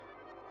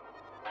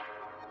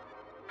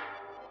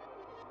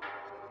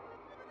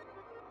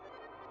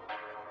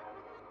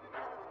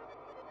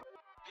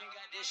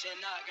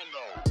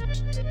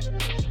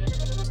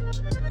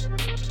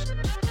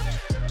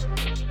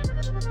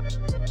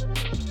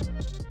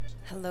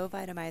Hello,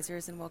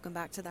 Vitamizers, and welcome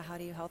back to the How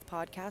Do You Health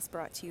podcast,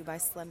 brought to you by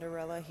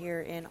Slenderella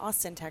here in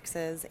Austin,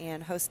 Texas,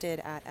 and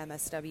hosted at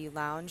MSW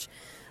Lounge.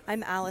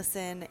 I'm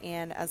Allison,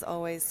 and as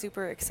always,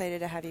 super excited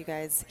to have you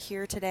guys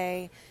here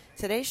today.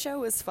 Today's show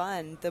was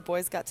fun. The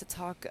boys got to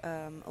talk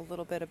a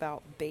little bit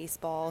about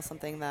baseball,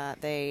 something that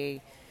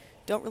they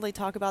don't really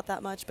talk about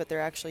that much, but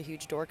they're actually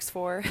huge dorks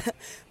for.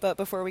 But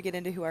before we get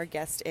into who our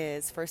guest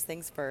is, first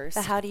things first,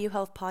 the How Do You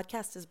Health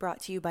podcast is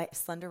brought to you by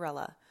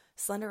Slenderella.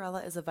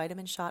 Slenderella is a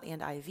vitamin shot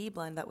and IV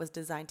blend that was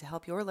designed to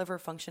help your liver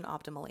function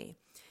optimally.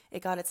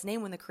 It got its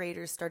name when the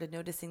creators started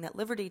noticing that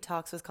liver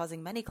detox was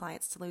causing many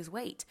clients to lose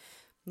weight.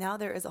 Now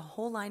there is a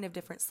whole line of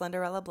different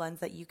Slenderella blends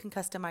that you can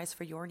customize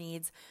for your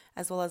needs,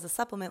 as well as a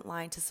supplement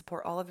line to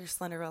support all of your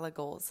Slenderella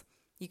goals.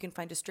 You can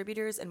find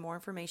distributors and more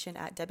information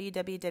at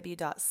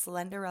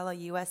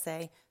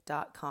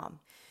www.slenderellausa.com.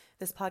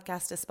 This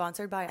podcast is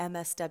sponsored by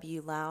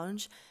MSW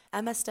Lounge.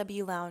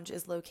 MSW Lounge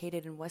is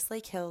located in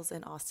Westlake Hills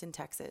in Austin,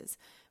 Texas.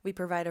 We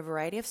provide a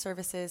variety of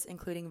services,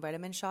 including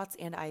vitamin shots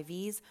and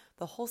IVs,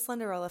 the whole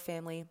Slenderella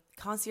family,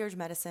 concierge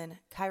medicine,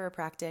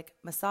 chiropractic,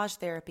 massage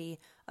therapy,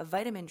 a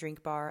vitamin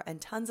drink bar, and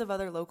tons of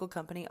other local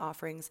company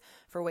offerings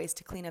for ways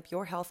to clean up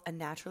your health and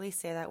naturally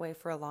stay that way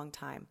for a long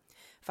time.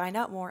 Find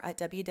out more at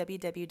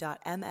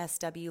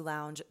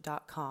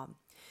www.mswlounge.com.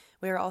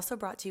 We are also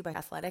brought to you by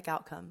Athletic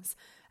Outcomes.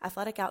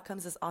 Athletic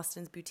Outcomes is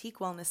Austin's boutique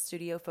wellness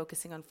studio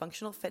focusing on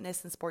functional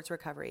fitness and sports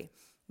recovery.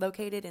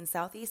 Located in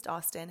Southeast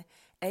Austin,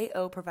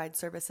 AO provides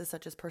services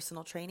such as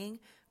personal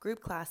training,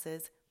 group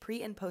classes,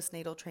 pre- and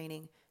postnatal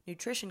training,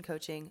 nutrition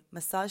coaching,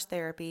 massage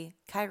therapy,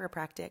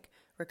 chiropractic,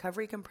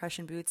 recovery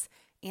compression boots,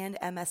 and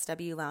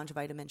MSW Lounge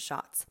vitamin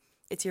shots.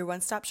 It's your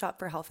one-stop shop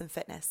for health and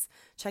fitness.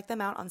 Check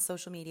them out on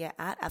social media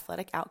at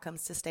Athletic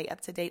Outcomes to stay up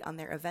to date on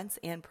their events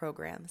and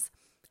programs.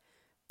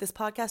 This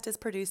podcast is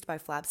produced by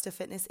Flabs to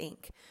Fitness,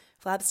 Inc.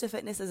 Flabs to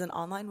Fitness is an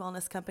online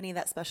wellness company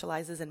that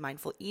specializes in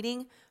mindful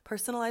eating,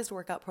 personalized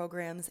workout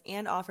programs,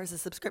 and offers a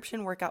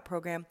subscription workout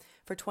program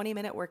for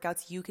 20-minute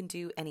workouts you can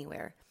do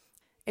anywhere.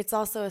 It's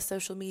also a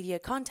social media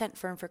content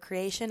firm for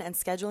creation and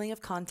scheduling of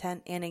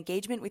content and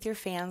engagement with your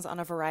fans on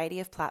a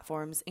variety of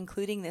platforms,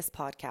 including this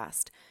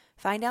podcast.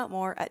 Find out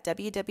more at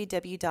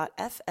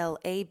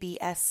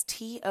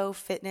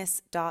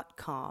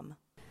www.flabstofitness.com.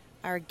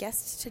 Our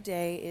guest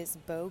today is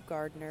Bo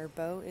Gardner.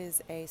 Bo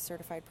is a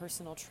certified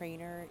personal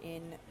trainer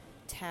in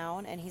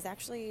town, and he's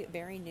actually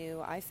very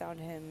new. I found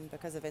him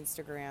because of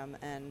Instagram,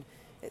 and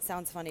it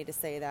sounds funny to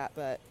say that,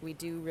 but we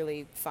do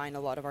really find a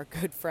lot of our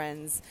good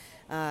friends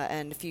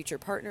and future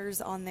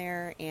partners on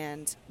there.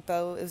 And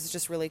Bo is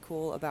just really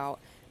cool about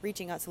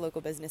reaching out to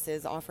local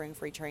businesses, offering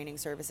free training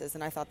services,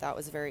 and I thought that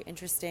was very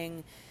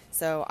interesting.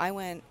 So I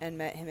went and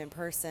met him in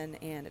person,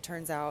 and it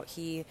turns out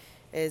he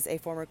is a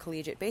former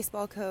collegiate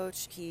baseball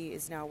coach. He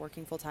is now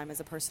working full-time as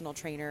a personal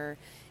trainer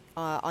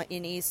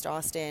in East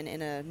Austin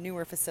in a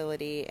newer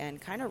facility and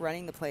kind of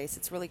running the place.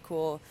 It's really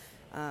cool.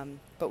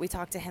 But we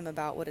talked to him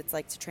about what it's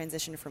like to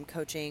transition from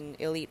coaching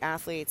elite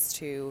athletes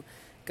to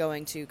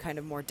going to kind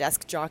of more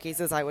desk jockeys,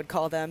 as I would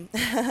call them.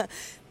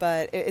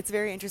 But it's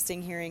very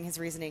interesting hearing his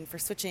reasoning for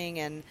switching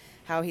and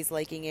how he's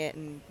liking it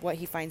and what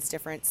he finds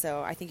different.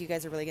 So I think you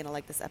guys are really going to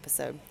like this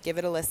episode. Give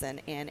it a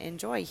listen and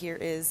enjoy. Here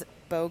is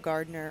Bo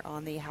Gardner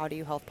on the How Do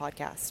You Health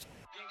podcast.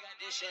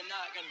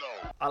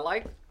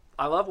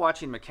 I love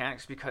watching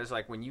mechanics because,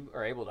 like, when you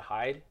are able to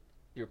hide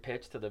your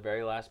pitch to the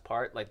very last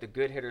part, like, the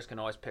good hitters can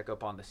always pick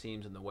up on the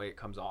seams and the way it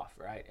comes off,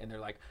 right? And they're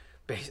like,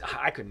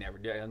 I could never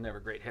do it. I'm never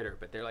a great hitter,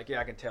 but they're like, yeah,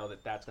 I can tell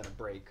that that's going to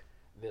break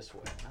this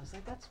way. And I was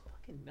like, that's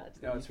fucking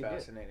nuts. No, it's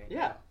fascinating.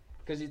 Yeah,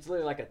 because it's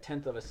literally like a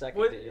tenth of a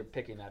second that you're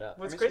picking that up.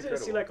 What's crazy to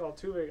see, like,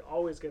 Altuve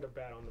always get a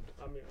bat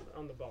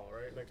on the ball,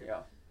 right? Like,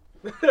 yeah.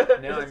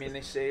 No, I mean,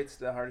 they say it's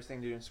the hardest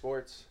thing to do in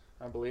sports.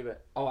 I believe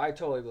it. Oh, I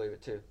totally believe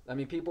it too. I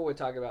mean, people would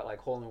talk about like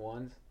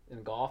hole-in-ones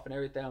in golf and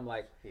everything. I'm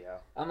like, yeah,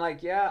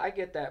 I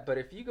get that. But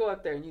if you go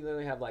up there and you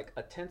literally have like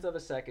a tenth of a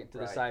second to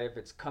decide if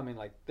it's coming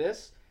like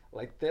this,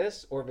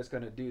 or if it's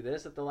going to do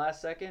this at the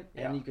last second,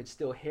 and you could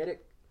still hit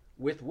it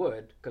with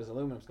wood, because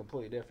aluminum's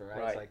completely different,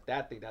 right? It's like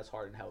that thing, that's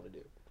hard in hell to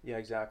do. Yeah,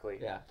 exactly.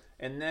 Yeah.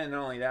 And then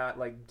not only that,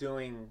 like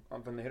doing,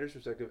 from the hitter's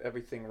perspective,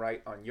 everything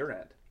right on your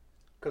end.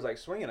 Because like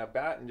swinging a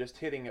bat and just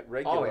hitting it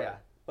regular. Oh, yeah.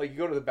 Like you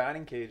go to the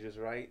batting cages,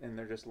 right, and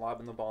they're just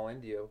lobbing the ball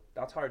into you.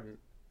 That's hard.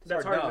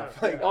 That's hard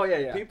enough. Like, oh,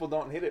 yeah. People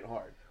don't hit it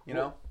hard, you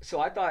know? So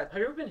I thought... Have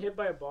you ever been hit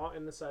by a ball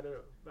in the side of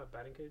a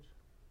batting cage?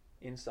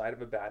 Inside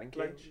of a batting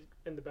cage? Like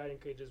in the batting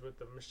cages with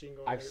the machine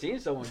gun? I've seen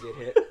someone get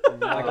hit,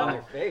 like on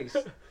their face.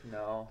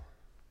 No.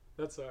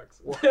 That sucks.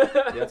 Yeah,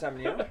 that's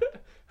happened to you?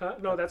 Huh?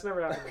 No, that's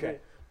never happened to me.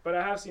 But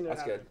I have seen it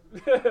happen.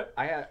 That's good.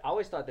 I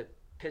always thought that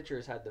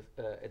pitchers had the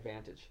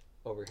advantage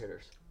over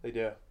hitters. They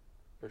do,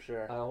 for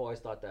sure. I always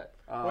thought that.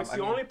 Well, it's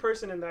the only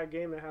person in that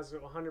game that has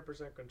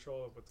 100%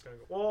 control of what's going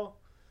to go. Well,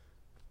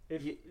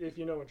 if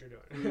you know what you're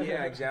doing.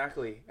 Yeah,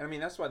 exactly. I mean,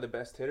 that's why the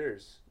best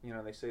hitters,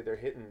 they say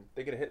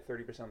they get a hit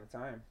 30% of the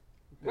time.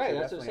 Right,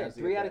 that's what I'm saying.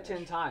 3 out of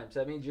 10 times.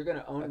 That means you're going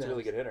to own them. That's a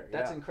really good hitter.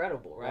 That's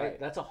incredible, right?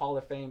 That's a Hall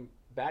of Fame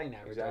batting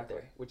average right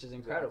there, which is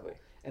incredible.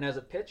 Exactly. And as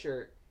a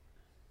pitcher,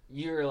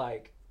 you're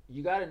like,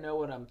 you got to know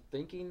what I'm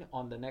thinking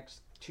on the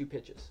next 2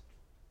 pitches,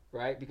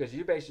 right? Because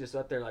you're basically just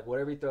up there like,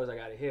 whatever he throws, I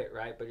got to hit,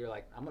 right? But you're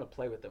like, I'm going to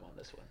play with him on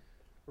this one.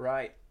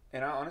 Right.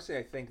 And honestly,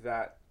 I think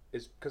that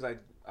is because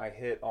I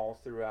hit all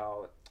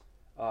throughout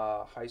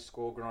high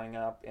school growing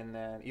up, and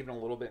then even a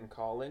little bit in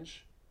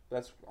college.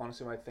 That's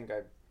honestly what I think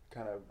I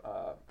kind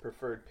of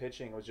preferred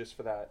pitching, was just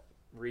for that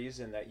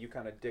reason that you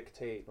kind of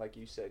dictate, like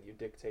you said, you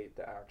dictate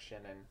the action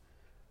and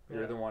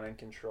you're the one in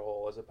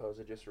control as opposed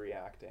to just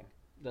reacting.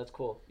 That's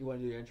cool. You want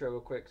to do your intro real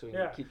quick so we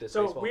can keep this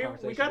baseball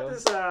conversation we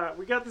got going?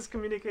 We got this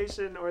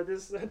communication or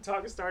this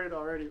talk started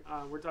already.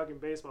 We're talking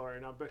baseball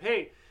right now, but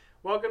hey,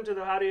 welcome to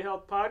the How Do You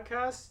Health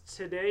podcast.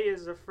 Today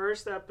is the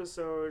first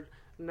episode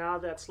now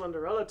that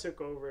Slenderella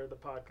took over the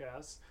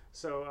podcast.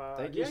 So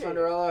thank you,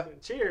 Slenderella.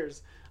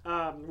 Cheers.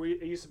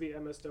 It used to be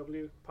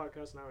MSW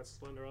podcast. Now it's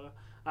Slenderella.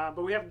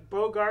 But we have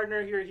Bo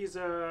Gardner here. He's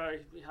I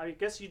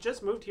guess you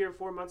just moved here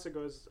 4 months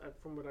ago,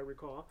 from what I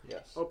recall.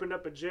 Yes. Opened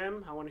up a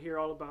gym. I want to hear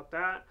all about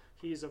that.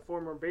 He's a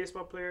former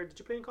baseball player. Did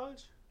you play in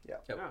college? Yeah.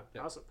 Yep.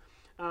 Awesome.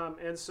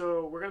 And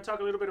so we're going to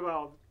talk a little bit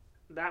about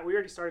that. We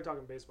already started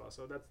talking baseball,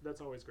 so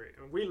that's always great.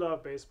 And we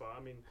love baseball.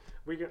 I mean,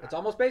 it's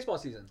almost baseball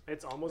season.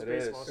 It's almost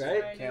baseball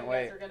season. Right? Can't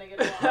wait.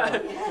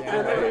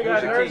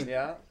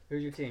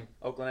 Who's your team?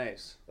 Oakland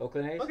A's.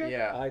 Oakland A's? Okay.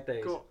 Yeah. I like the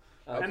A's. Cool.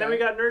 Okay. And then we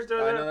got Nerds.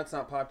 I know that's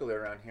not popular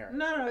around here.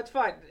 No, it's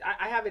fine.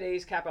 I have an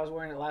A's cap. I was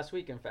wearing it last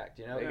week, in fact.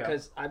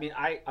 Because I mean,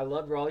 I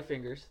loved Raleigh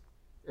Fingers.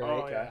 Right?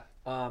 Oh, yeah.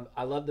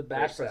 I love the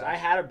Bash Brothers. I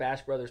had a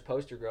Bash Brothers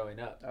poster growing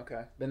up.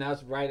 Okay. And that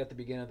was right at the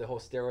beginning of the whole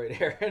steroid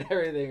era and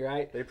everything,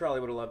 right? They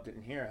probably would have loved it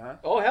in here, huh?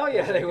 Oh, hell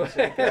yeah, they would.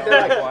 They're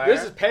like,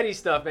 this is petty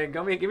stuff, man.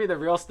 Give me the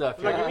real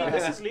stuff. Like, you mean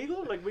this is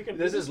legal? Like, we can.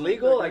 This is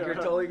legal? Like, you're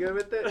totally good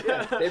with it?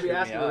 Yeah. They'd be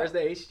asking, where's the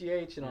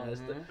HGH and all this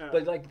stuff. Yeah.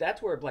 But, like,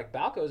 that's where, like,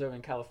 Balco's over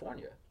in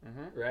California,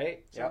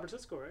 right? San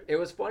Francisco, right? It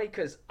was funny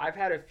because I've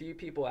had a few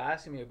people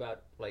asking me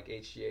about, like,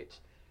 HGH.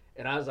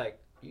 And I was like,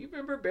 you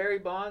remember Barry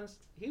Bonds?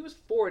 He was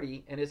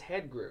 40 and his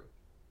head grew.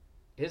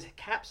 His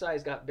cap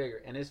size got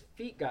bigger and his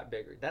feet got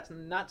bigger. That's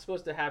not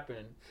supposed to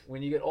happen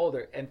when you get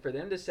older. And for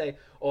them to say,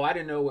 oh, I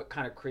didn't know what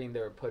kind of cream they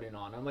were putting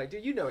on. I'm like,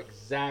 dude, you know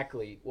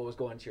exactly what was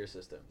going into your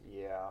system.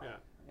 Yeah.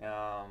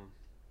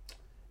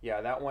 Yeah,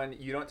 that one,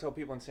 you don't tell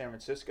people in San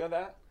Francisco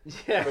that.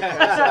 Yeah.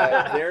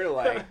 Because they're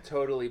like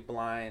totally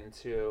blind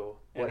to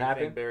what anything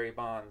happened? Barry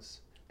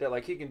Bonds. That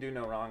like he can do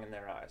no wrong in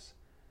their eyes.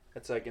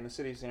 It's like in the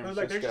city of San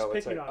Like, Francisco,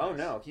 it's like, on us.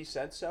 No, he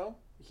said so.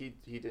 He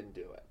didn't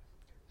do it.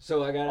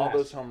 So I got all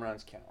those home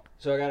runs count.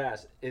 So I got to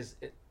ask,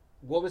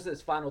 what was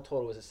his final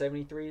total? Was it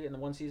 73 in the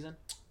one season?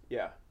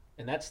 Yeah.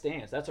 And that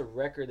stands. That's a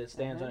record that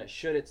stands on it.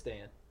 Should it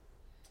stand?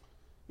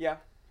 Yeah,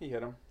 he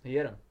hit him.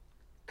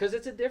 Because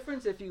it's a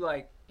difference if you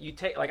I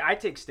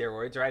take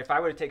steroids, right? If I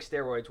were to take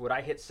steroids, would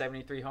I hit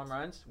 73 home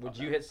runs? Would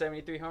you hit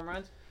 73 home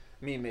runs?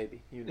 Me,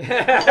 maybe. You know.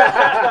 Hey,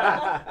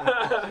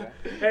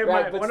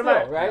 right, one of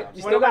my right?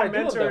 You still got to do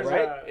them, though,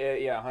 right?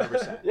 Yeah,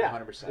 100%. Yeah,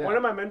 100%. One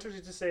of my mentors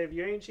used to say, if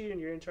you ain't cheating,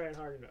 you ain't trying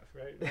hard enough,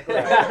 right?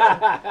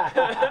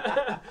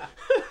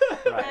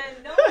 Right.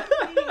 And no one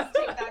please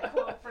take that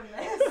quote from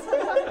this.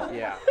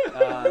 Yeah.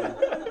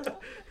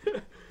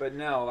 But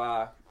no,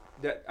 I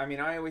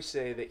always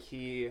say that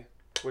he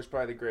was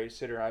probably the greatest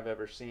hitter I've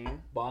ever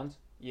seen. Bonds?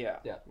 Yeah.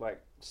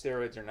 Like,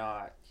 steroids or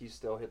not, he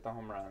still hit the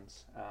home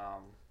runs.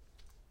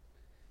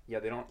 Yeah,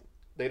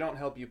 they don't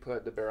help you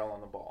put the barrel on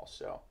the ball.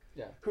 So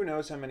who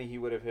knows how many he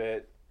would have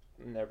hit?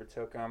 Never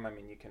took them. I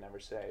mean, you can never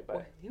say.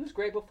 But he was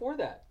great before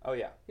that. Oh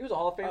yeah, he was a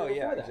Hall of Famer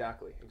before that.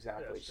 Exactly.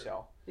 Yeah, sure.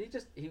 So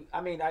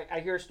I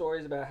hear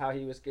stories about how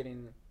he was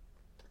getting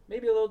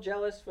maybe a little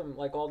jealous from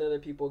like all the other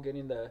people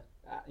getting the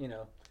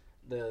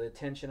the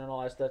attention and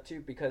all that stuff too,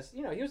 because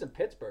he was in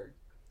Pittsburgh,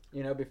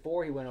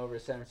 before he went over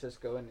to San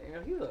Francisco, and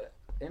he was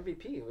an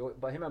MVP.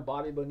 But him and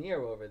Bobby Bonilla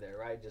were over there,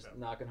 right, just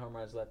knocking home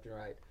runs left and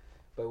right.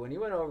 But when he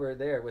went over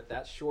there with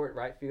that short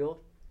right field,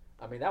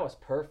 I mean, that was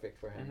perfect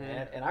for him,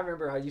 man. And I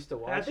remember I used to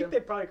watch him. I think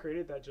they probably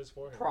created that just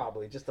for him.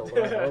 Probably, just to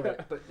learn over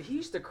it. But he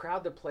used to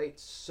crowd the plate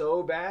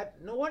so bad.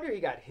 No wonder he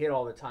got hit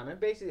all the time and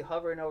basically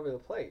hovering over the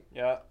plate.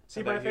 Yeah.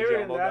 See, my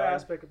favorite in that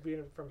aspect of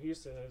being from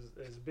Houston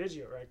is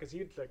Biggio, right? Because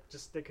he'd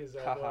just stick his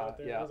elbow out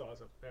there. That was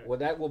awesome.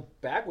 Yeah. Well,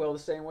 Bagwell the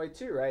same way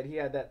too, right? He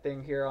had that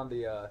thing here on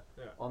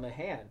the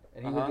hand,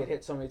 and he would get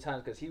hit so many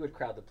times because he would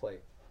crowd the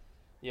plate.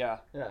 Yeah.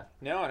 Yeah.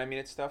 No, and I mean,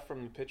 it's tough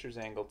from the pitcher's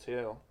angle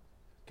too.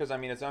 Because, I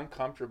mean, it's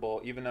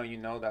uncomfortable, even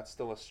though that's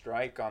still a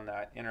strike on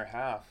that inner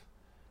half.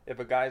 If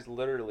a guy's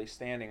literally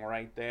standing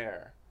right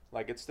there,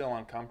 like, it's still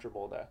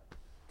uncomfortable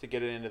to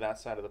get it into that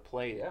side of the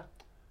plate. Yeah.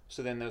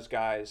 So then those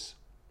guys,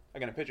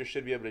 again, a pitcher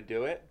should be able to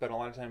do it, but a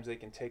lot of times they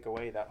can take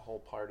away that whole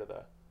part of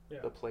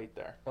the plate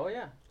there. Oh,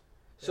 yeah.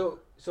 So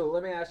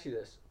let me ask you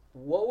this.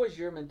 What was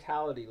your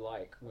mentality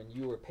like when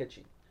you were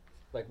pitching?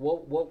 Like,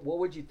 what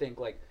would you think?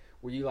 Like,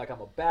 were you like, I'm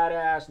a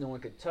badass, no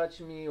one could touch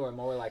me, or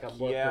more like I'm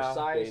more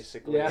precise?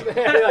 Basically.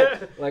 Yeah,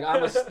 like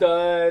I'm a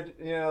stud,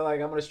 you know,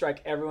 like I'm gonna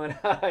strike everyone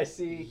out I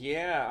see.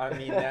 Yeah, I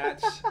mean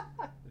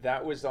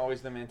that was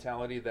always the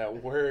mentality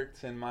that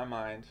worked in my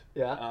mind.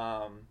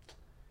 Yeah.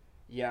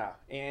 Yeah,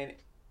 and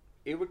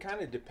it would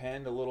kind of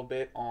depend a little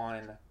bit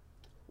on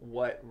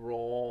what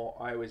role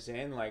I was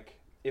in, like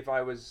if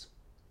I was,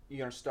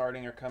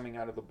 starting or coming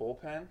out of the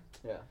bullpen.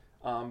 Yeah.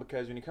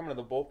 Because when you come into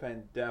the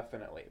bullpen,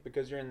 definitely,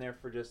 because you're in there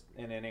for just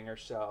an inning or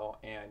so,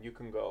 and you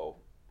can go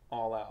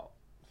all out,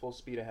 full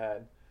speed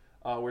ahead.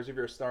 Whereas if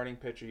you're a starting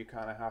pitcher, you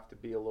kind of have to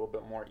be a little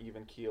bit more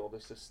even keel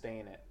to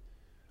sustain it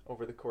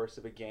over the course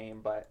of a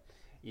game. But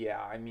yeah,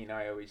 I mean,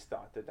 I always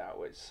thought that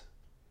was,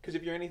 because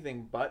if you're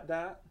anything but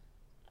that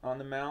on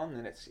the mound,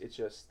 then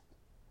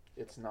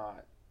it's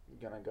not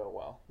gonna go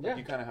well. Like,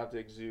 you kind of have to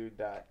exude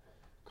that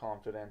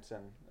confidence,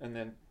 and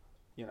then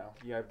you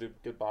have the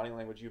good body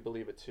language. You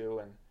believe it too,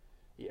 and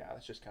yeah,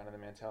 that's just kind of the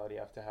mentality you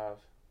have to have.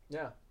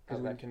 Yeah.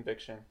 Have that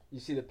conviction. You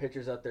see the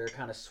pitchers out there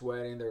kind of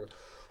sweating. They're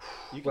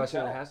you can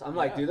tell. I'm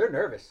like, dude, they're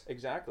nervous.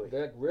 Exactly.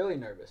 They're like really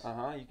nervous.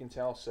 You can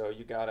tell. So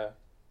you gotta.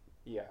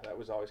 Yeah, that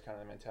was always kind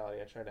of the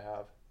mentality I tried to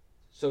have.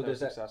 So does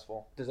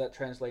that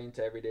translate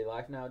into everyday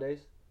life nowadays?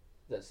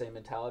 Is that same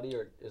mentality,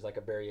 or is like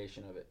a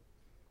variation of it?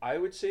 I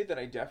would say that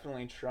I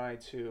definitely try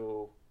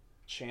to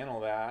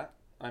channel that.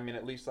 I mean,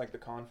 at least like the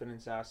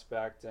confidence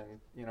aspect and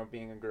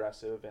being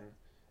aggressive and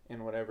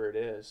in whatever it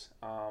is.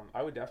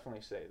 I would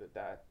definitely say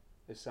that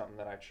is something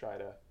that I try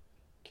to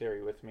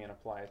carry with me and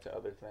apply it to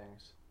other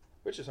things,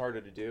 which is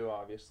harder to do,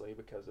 obviously,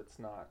 because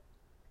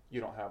you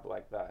don't have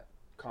like that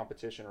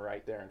competition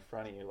right there in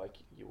front of you like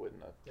you would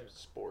in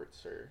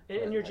sports or.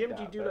 In your gym,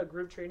 do you do like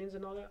group trainings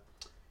and all that?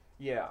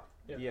 Yeah.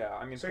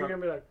 I mean, so you're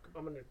gonna be like,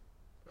 I'm gonna.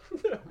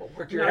 Well,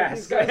 work your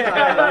ass.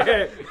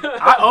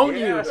 I own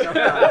you.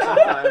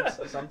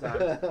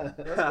 Sometimes.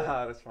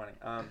 That's funny.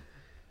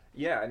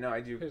 Yeah, no,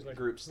 I do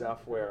group stuff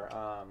where,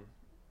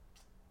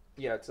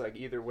 it's like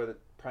either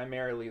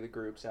primarily the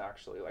groups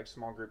actually, like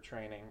small group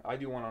training. I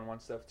do one-on-one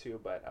stuff too,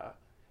 but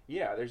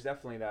there's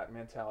definitely that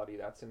mentality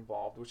that's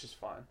involved, which is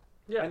fun.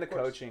 Yeah, and the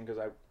coaching, because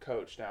I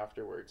coached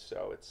afterwards,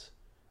 so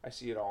I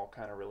see it all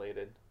kind of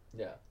related.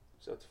 Yeah.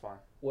 So it's fun.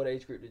 What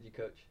age group did you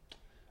coach?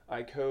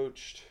 I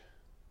coached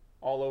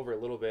all over a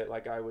little bit.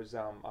 Like I was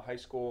a high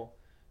school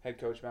head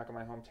coach back in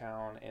my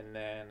hometown, and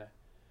then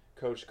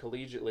coached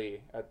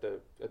collegiately at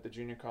the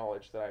junior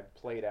college that I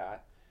played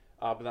at.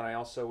 But then I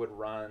also would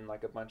run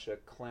like a bunch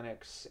of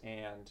clinics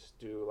and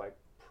do like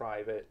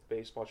private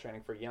baseball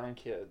training for young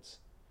kids.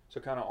 So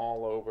kind of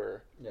all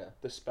over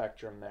the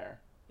spectrum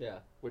there. Yeah.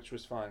 Which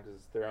was fun because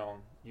it's their own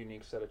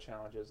unique set of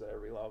challenges at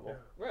every level.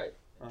 Yeah. Right.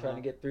 Trying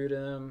to get through to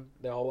them.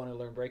 They all want to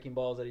learn breaking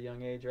balls at a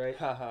young age, right?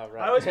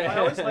 Right. I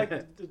always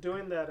like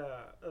doing that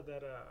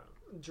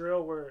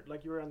drill where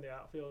like you were on the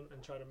outfield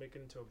and try to make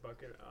it into a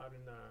bucket out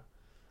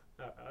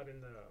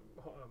in the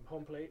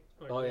home plate.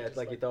 Like, it's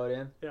like you throw it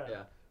in.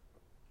 Yeah.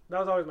 That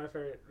was always my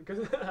favorite because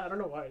I don't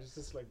know why. It's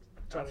just like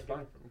trying to get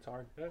it. It's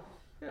hard.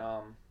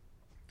 Yeah.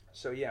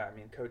 So yeah, I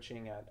mean,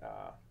 coaching at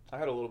I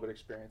had a little bit of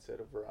experience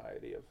at a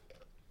variety of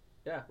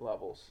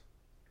levels.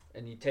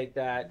 And you take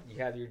that, you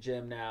have your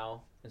gym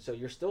now, and so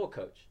you're still a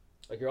coach.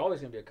 Like you're always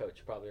going to be a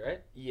coach, probably,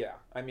 right? Yeah.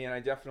 I mean, I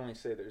definitely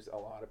say there's a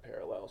lot of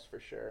parallels for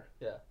sure.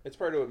 Yeah. It's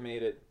part of what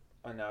made it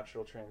a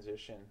natural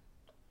transition,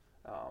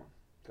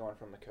 going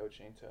from the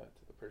coaching to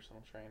the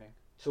personal training.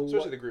 So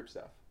especially the group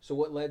stuff. So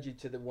what led you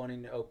to the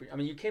wanting to open? I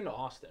mean, you came to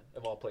Austin,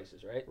 of all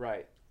places, right?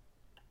 Right.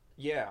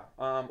 Yeah.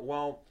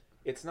 Well,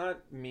 it's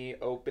not me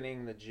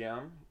opening the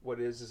gym.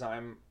 What it is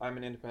I'm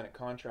an independent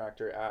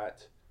contractor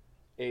at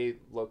a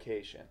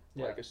location,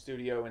 like a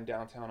studio in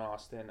downtown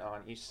Austin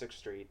on East 6th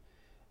Street.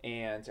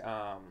 And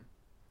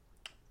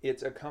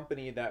it's a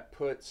company that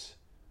puts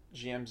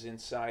gyms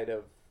inside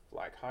of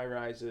like high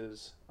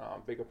rises,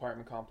 big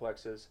apartment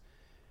complexes.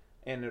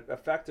 And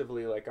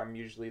effectively, like I'm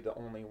usually the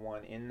only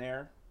one in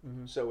there.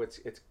 Mm-hmm. So it's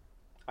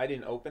I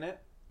didn't open it,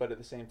 but at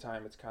the same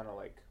time, it's kind of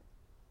like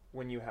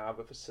when you have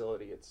a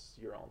facility, it's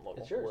your own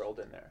little world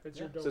in there.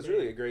 So it's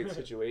really a great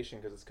situation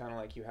because it's kind of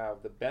like you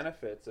have the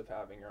benefits of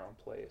having your own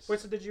place. Wait,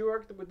 so did you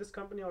work with this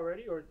company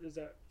already, or is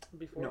that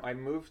before? No, I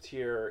moved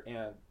here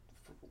and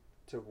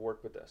to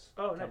work with this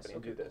company nice.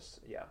 and do this.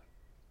 Yeah.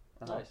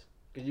 Nice.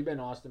 Because you've been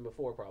to Austin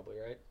before, probably,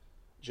 right?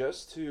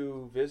 Just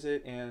to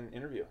visit and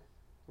interview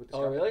with this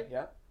company. Really?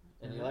 Yeah.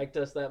 And you liked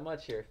us that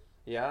much here.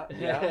 Yeah.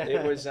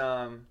 It was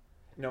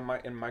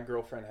my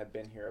girlfriend had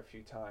been here a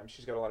few times.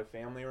 She's got a lot of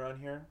family around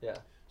here. Yeah.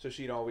 So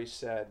she'd always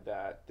said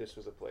that this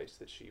was a place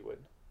that she would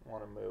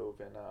want to move,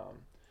 and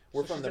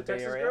we're from the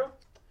Bay Area. Girl?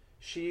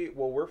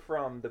 We're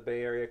from the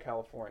Bay Area,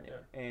 California,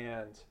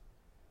 and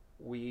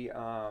we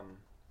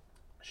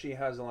she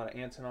has a lot of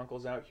aunts and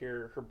uncles out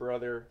here. Her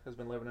brother has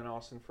been living in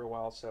Austin for a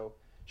while, so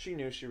she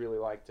knew she really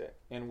liked it,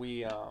 and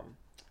we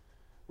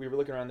were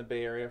looking around the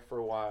Bay Area for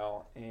a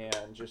while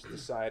and just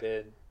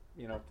decided,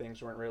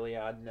 things weren't really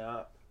adding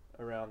up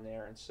around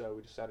there, and so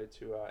we decided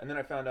to. And then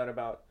I found out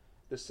about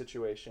this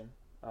situation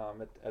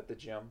at the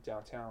gym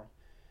downtown,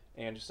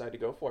 and decided to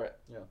go for it.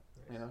 Yeah.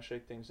 You know,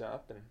 shake things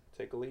up and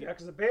take a leap. Yeah,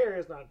 because the Bay Area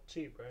is not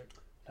cheap, right?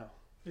 No.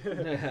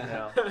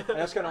 No. And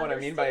that's kind of what I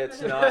mean by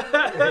it's not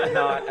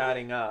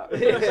adding up. We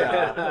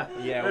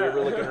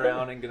were looking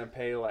around and gonna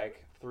pay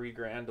like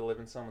 $3,000 to live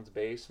in someone's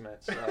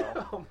basement. So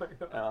Oh my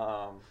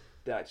god.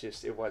 that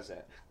just it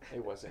wasn't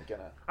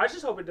gonna. I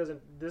just hope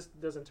this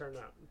doesn't turn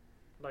out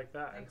like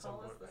that. They at some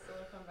call us point. the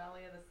Silicon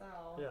Valley of the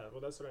South. Yeah,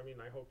 well, that's what I mean.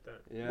 I hope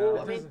that. Yeah. Well,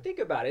 I mean, think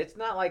about it. It's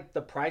not like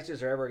the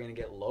prices are ever going to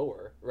get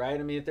lower, right?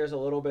 I mean, if there's a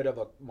little bit of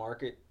a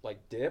market like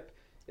dip,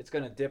 it's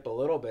going to dip a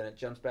little bit and it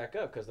jumps back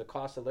up because the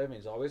cost of living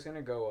is always going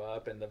to go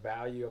up and the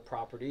value of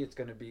property, it's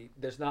going to be,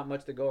 there's not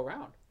much to go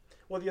around.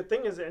 Well, the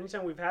thing is, that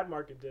anytime we've had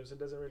market dips, it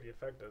doesn't really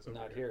affect us.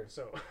 Not here.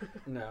 So.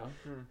 No.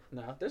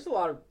 There's a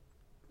lot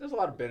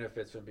of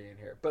benefits from being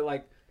here, but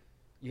like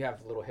you have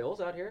little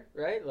hills out here,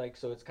 right? Like,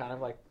 so it's kind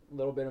of like a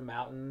little bit of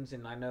mountains,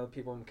 and I know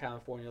people in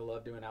California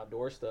love doing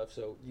outdoor stuff,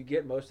 so you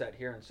get most of that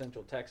here in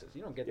Central Texas.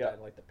 You don't get that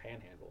in like the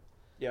Panhandle.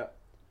 Yeah.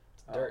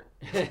 Dirt.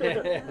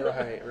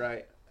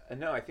 Right. And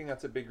no, I think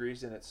that's a big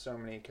reason that so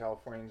many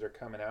Californians are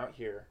coming out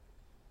here,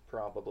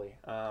 probably.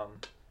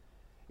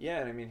 Yeah,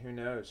 and I mean, who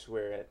knows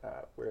where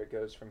it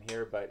goes from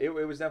here? But it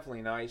was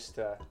definitely nice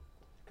to,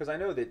 because I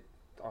know that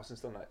Austin's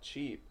still not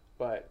cheap,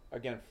 but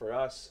again, for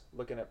us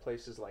looking at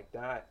places like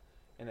that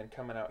and then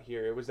coming out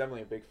here, it was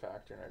definitely a big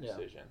factor in our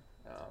decision.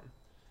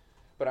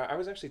 But I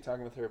was actually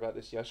talking with her about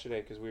this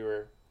yesterday because we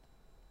were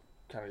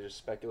kind of just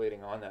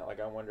speculating on that. Like,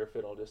 I wonder if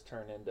it'll just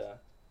turn into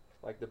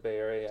like the Bay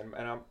Area,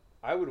 and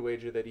I would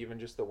wager that even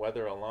just the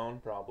weather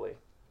alone, probably,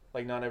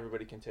 like not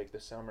everybody can take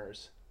the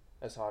summers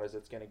as hot as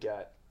it's gonna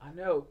get. I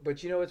know,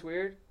 but you know what's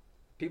weird?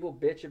 People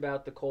bitch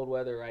about the cold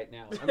weather right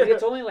now. I mean,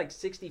 it's only like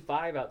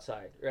 65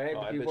 outside, right?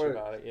 Oh, I people bitch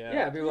about it, yeah.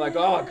 Yeah, people are like,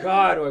 oh,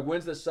 God, like,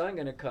 when's the sun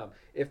going to come?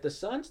 If the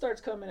sun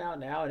starts coming out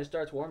now and it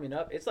starts warming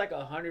up, it's like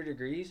 100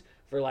 degrees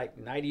for like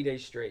 90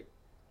 days straight,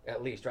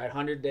 at least, right?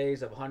 100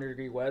 days of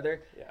 100-degree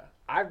weather. Yeah.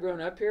 I've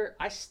grown up here.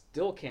 I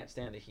still can't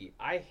stand the heat.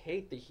 I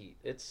hate the heat.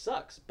 It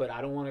sucks, but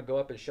I don't want to go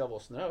up and shovel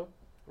snow.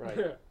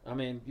 Right. I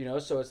mean, you know,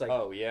 so it's like,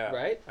 oh, yeah.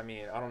 Right? I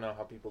mean, I don't know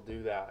how people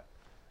do that.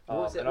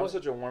 And I'm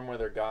such a warm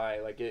weather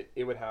guy. Like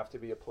it would have to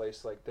be a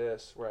place like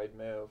this where I'd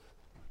move.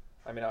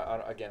 I mean, I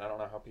don't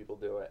know how people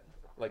do it,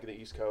 like the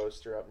East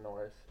Coast or up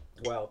north.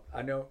 Well,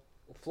 I know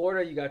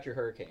Florida, you got your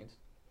hurricanes,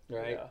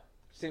 right? Yeah.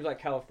 Seems like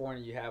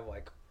California, you have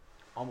like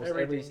almost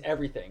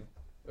everything,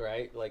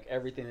 right? Like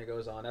everything that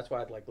goes on. That's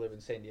why I'd like live in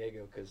San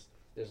Diego because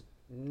there's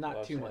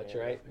not too much,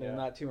 right? Yeah. There's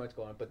not too much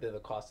going on, but then the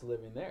cost of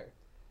living there,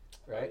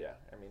 right? Oh, yeah,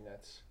 I mean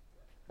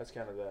that's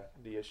kind of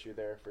the issue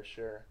there for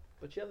sure.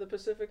 But you have the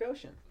Pacific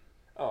Ocean.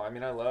 Oh, I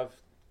mean, I love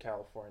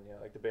California,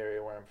 like the Bay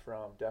Area where I'm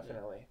from,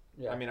 definitely.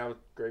 Yeah. I mean, I was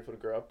grateful to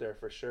grow up there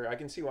for sure. I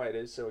can see why it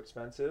is so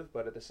expensive,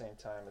 but at the same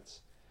time,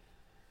 it's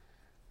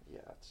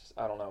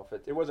I don't know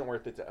if it wasn't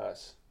worth it to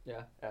us.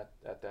 Yeah.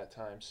 At that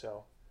time,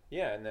 so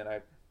yeah, and then I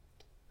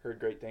heard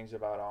great things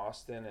about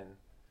Austin, and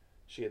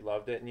she had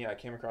loved it, and yeah, I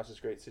came across this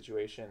great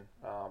situation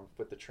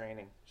with the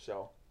training,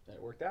 so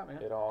it worked out,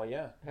 man. It all hell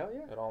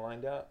yeah, it all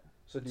lined up.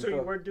 So you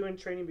were doing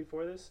training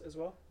before this as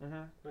well?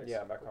 Mm-hmm. Nice.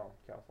 Yeah, back home,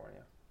 California.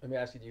 Let me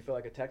ask you, do you feel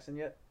like a Texan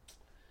yet?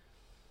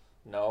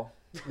 No.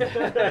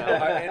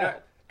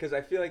 Because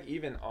I feel like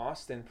even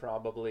Austin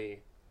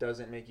probably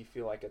doesn't make you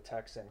feel like a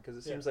Texan, because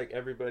it seems like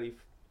everybody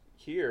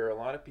here, a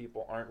lot of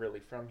people aren't really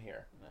from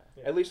here.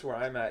 Yeah. At least where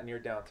I'm at near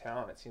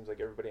downtown, it seems like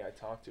everybody I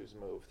talk to has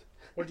moved.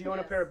 Well, do you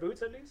want a pair of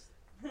boots at least?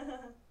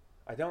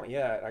 I don't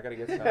yet. I got to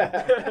get some.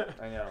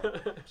 I know.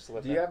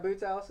 Do you have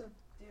boots, Allison?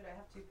 Dude, I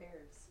have 2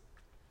 pairs.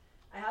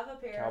 I have a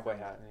pair. Cowboy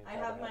hat. I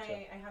have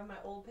my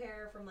old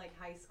pair from like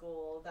high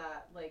school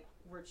that like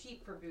were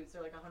cheap for boots.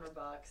 They're like $100,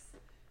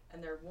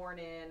 and they're worn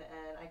in,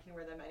 and I can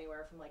wear them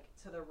anywhere from like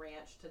to the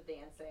ranch to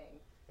dancing.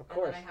 Of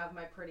course. And then I have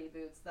my pretty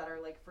boots that are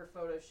like for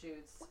photo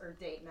shoots or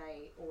date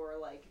night or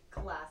like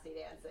classy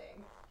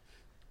dancing.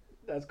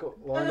 That's cool.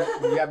 Lauren,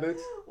 you got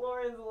boots?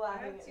 Lauren's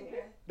laughing at me.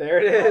 There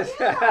it is.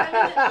 Oh, yeah,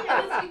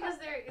 I mean, it's because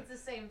it's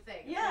the same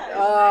thing. Yeah. There's a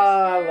nice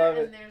love pair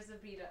it. And there's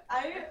a beat up.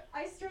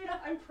 I straight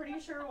up, I'm pretty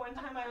sure one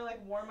time I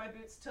like wore my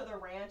boots to the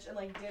ranch and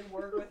like did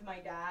work with my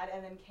dad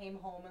and then came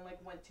home and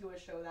like went to a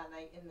show that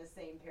night in the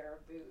same pair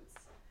of boots.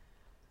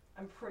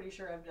 I'm pretty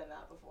sure I've done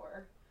that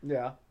before.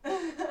 Yeah.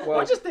 Well,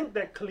 I just think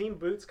that clean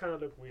boots kind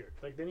of look weird.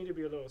 Like they need to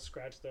be a little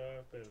scratched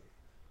up and.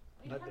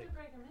 You have to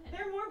break them in.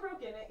 They're more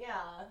broken,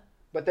 yeah.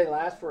 But they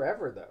last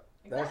forever though.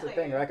 That's the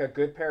thing. Like a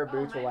good pair of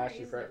boots will mine last are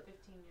you forever. Like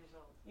 15 years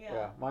old.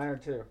 Yeah, mine are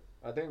too.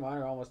 I think mine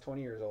are almost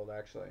 20 years old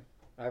actually.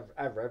 I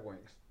have Red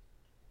Wings.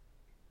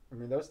 I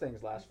mean, those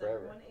things last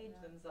forever. Everyone age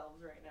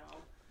themselves right now.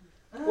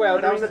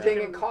 Well, that was the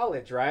thing in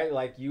college, right?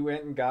 Like you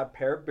went and got a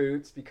pair of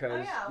boots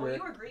because you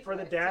were Greek for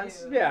the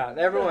dance. Too. Yeah,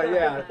 everyone.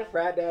 Yeah,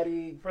 frat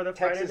daddy for the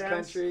Texas Friday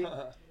dance. country.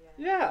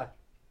 Yeah,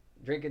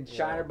 drinking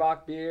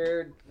Shinerbach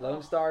beer,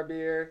 Lone Star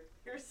beer.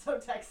 You're so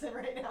Texan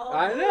right now.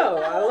 I know.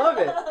 I love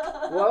it.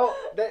 Well,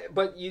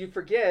 but you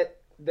forget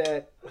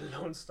that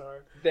Lone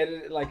Star.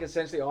 That like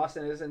essentially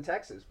Austin is in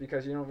Texas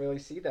because you don't really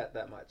see that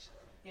much.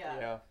 Yeah.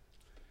 Yeah.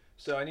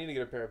 So I need to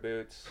get a pair of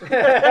boots,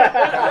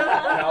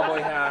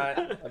 cowboy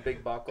hat, a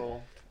big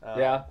buckle.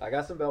 Yeah, I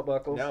got some belt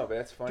buckles. No, but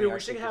that's funny. Dude, we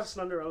should have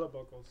Slenderella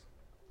buckles.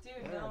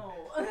 Dude, no.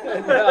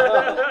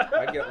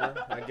 I'd get one.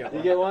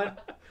 You get one?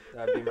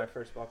 That'd be my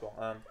first buckle.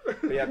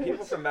 But yeah,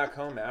 people from back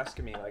home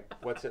asking me, like,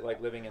 what's it like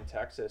living in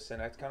Texas?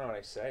 And that's kind of what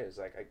I say is,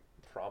 like, I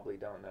probably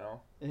don't know.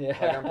 Yeah.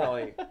 Like, I'm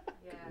probably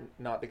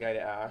not the guy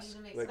to ask.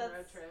 Like, that's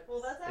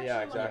actually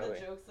exactly. one of the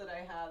jokes that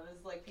I have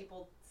is, like,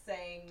 people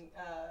saying,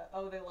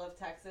 oh, they love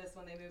Texas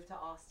when they move to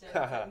Austin. It's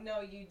like, no,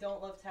 you don't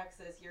love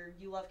Texas.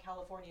 You love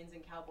Californians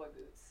in cowboy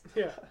boots.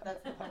 Yeah.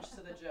 That's the punch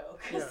to the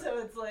joke. Yeah. So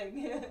it's like,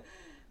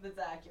 that's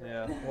accurate.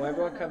 Yeah. Well,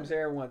 everyone comes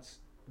there and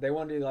they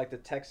want to do like the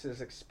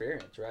Texas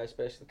experience, right?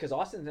 Especially because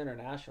Austin's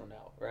international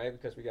now, right?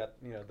 Because we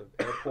got, the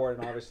airport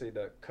and obviously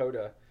the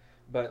COTA.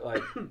 But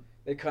like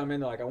they come in,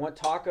 they're like, I want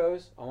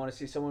tacos, I want to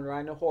see someone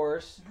riding a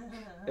horse,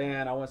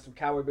 and I want some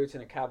cowboy boots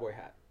and a cowboy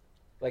hat.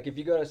 Like if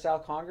you go to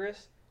South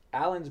Congress,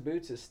 Allen's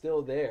Boots is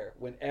still there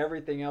when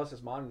everything else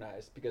is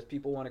modernized because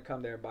people want to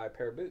come there and buy a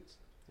pair of boots.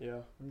 Yeah.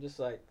 I'm just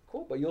like,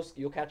 cool, but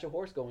you'll catch a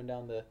horse going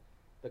down the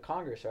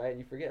Congress, right? And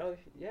you forget, oh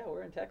yeah,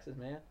 we're in Texas,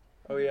 man.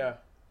 Oh yeah.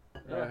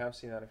 No, I have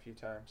seen that a few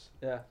times.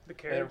 Yeah. The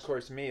carriage. And of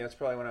course me, that's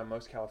probably when I'm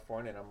most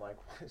Californian. I'm like,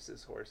 what is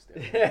this horse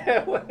doing?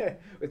 Yeah,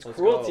 it's Let's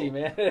cruelty, go.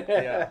 man.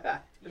 Yeah.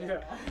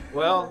 Yeah.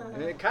 Well,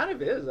 it kind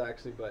of is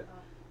actually,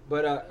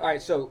 but all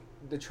right. So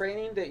the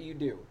training that you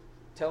do,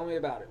 tell me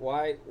about it.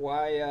 Why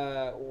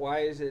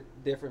is it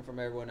different from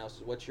everyone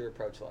else's? What's your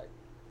approach like?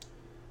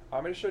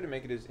 I'm going to try to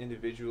make it as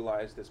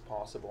individualized as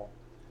possible.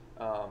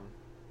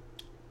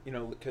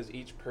 Because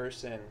each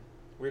person,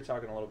 we were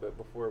talking a little bit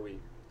before we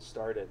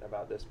started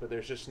about this, but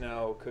there's just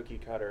no cookie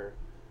cutter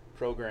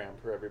program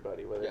for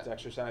everybody, whether it's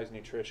exercise,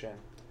 nutrition.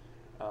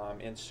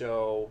 And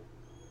so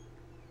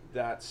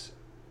I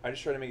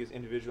just try to make it as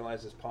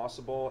individualized as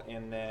possible.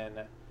 And then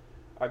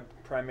I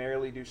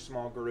primarily do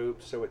small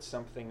groups, so it's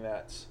something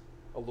that's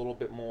a little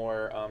bit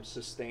more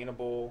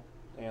sustainable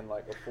and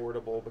like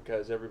affordable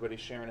because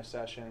everybody's sharing a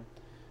session.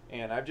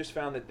 And I've just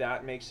found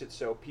that makes it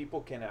so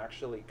people can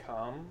actually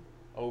come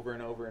over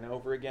and over and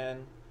over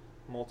again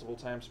multiple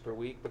times per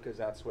week because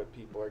that's what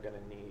people are going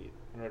to need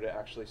in order to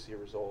actually see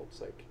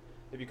results. Like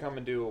if you come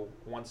and do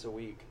once a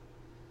week,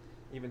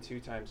 even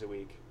 2 times a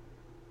week,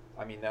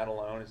 I mean that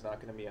alone is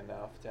not going to be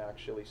enough to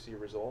actually see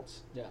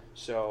results. Yeah.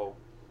 So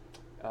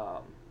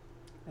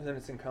and then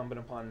it's incumbent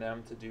upon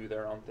them to do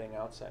their own thing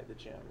outside the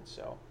gym. And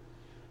so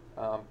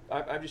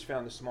I've just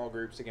found the small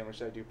groups, again,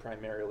 which I do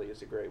primarily,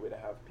 is a great way to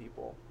have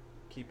people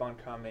keep on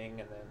coming,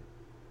 and then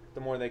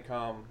the more they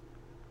come,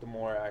 the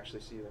more I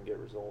actually see them get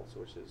results,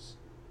 which is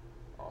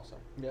awesome.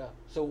 Yeah.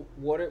 So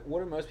what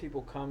are most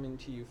people coming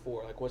to you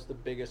for? Like what's the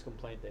biggest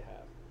complaint they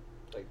have?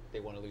 Like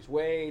they want to lose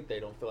weight, they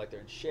don't feel like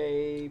they're in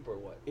shape, or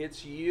what?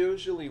 It's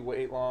usually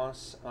weight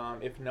loss.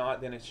 If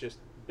not, then it's just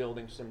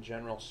building some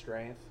general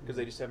strength because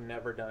they just have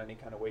never done any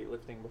kind of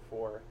weightlifting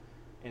before,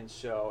 and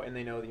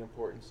they know the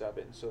importance of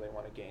it, and so they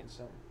want to gain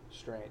some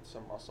strength,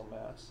 some muscle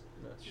mass.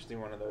 It's just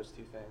one of those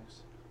two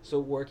things. So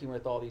working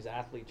with all these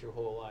athletes your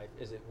whole life,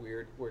 is it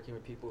weird working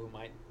with people who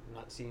might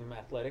not seem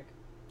athletic?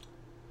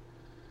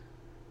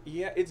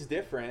 Yeah, it's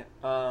different.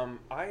 I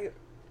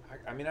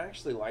mean, I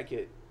actually like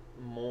it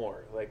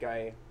more. Like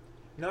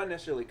not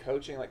necessarily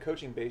coaching. Like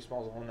coaching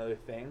baseball is a whole other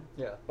thing.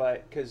 Yeah.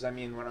 But because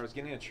when I was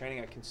getting into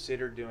training, I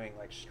considered doing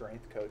like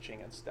strength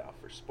coaching and stuff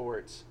for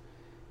sports,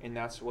 and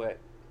that's what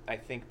I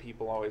think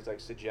people always like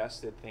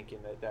suggested,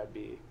 thinking that that'd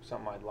be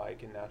something I'd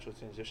like in natural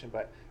transition.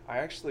 But I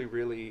actually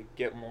really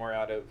get more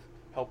out of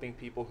helping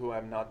people who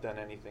have not done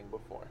anything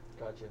before.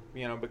 Gotcha.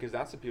 Because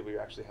that's the people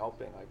you're actually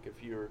helping. Like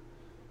if you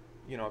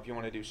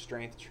want to do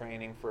strength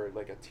training for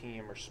like a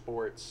team or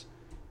sports,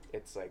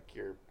 it's like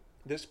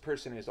this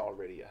person is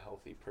already a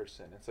healthy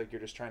person. It's like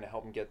you're just trying to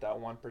help them get that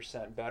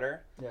 1%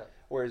 better. Yeah.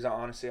 Whereas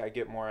honestly, I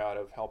get more out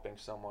of helping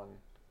someone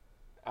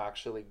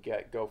actually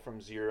go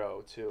from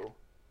 0 to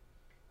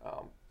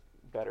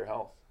better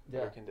health,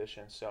 better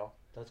conditions. So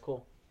that's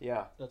cool.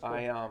 Yeah. That's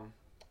cool.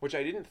 Which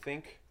I didn't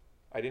think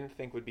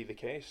would be the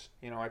case.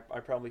 I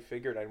probably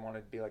figured I'd want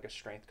to be like a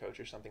strength coach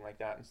or something like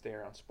that and stay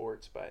around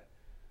sports, but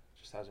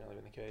it just hasn't really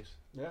been the case.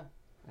 Yeah.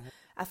 Mm-hmm.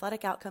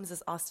 Athletic Outcomes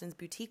is Austin's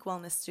boutique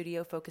wellness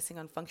studio focusing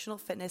on functional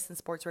fitness and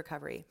sports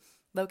recovery.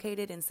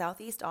 Located in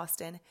Southeast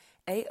Austin,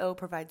 AO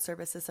provides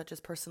services such as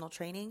personal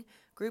training,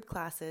 group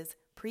classes,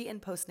 pre- and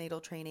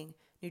postnatal training,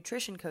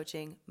 nutrition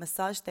coaching,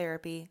 massage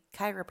therapy,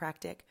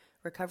 chiropractic,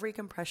 recovery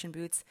compression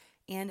boots,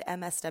 and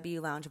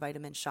MSW Lounge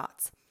vitamin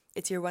shots.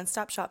 It's your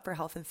one-stop shop for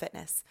health and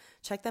fitness.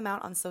 Check them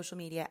out on social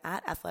media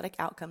at Athletic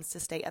Outcomes to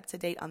stay up to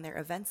date on their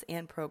events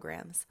and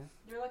programs.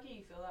 You're lucky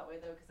you feel that way,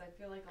 though, because I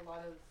feel like a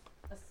lot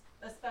of,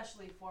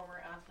 especially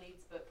former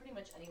athletes, but pretty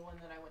much anyone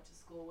that I went to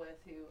school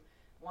with who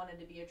wanted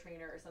to be a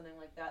trainer or something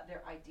like that,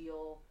 their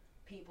ideal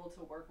people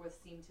to work with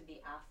seem to be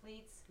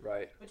athletes.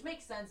 Right. Which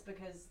makes sense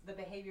because the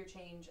behavior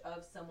change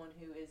of someone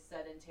who is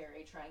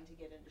sedentary trying to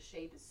get into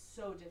shape is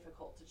so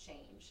difficult to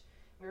change.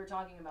 We were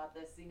talking about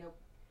this,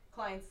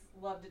 clients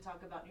love to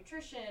talk about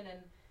nutrition and,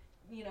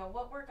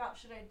 what workout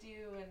should I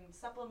do and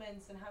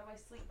supplements and how do I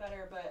sleep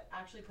better, but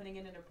actually putting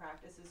it into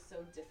practice is so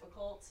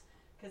difficult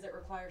because it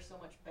requires so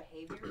much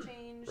behavior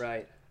change.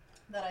 Right.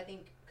 That I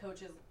think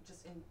coaches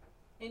just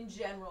in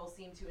general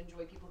seem to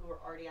enjoy people who are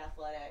already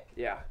athletic.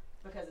 Yeah.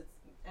 Because it's,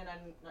 and I'm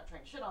not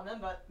trying to shit on them,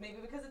 but maybe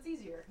because it's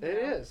easier. It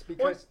is,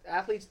 because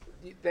athletes,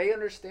 they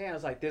understand,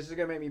 it's like, this is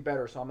going to make me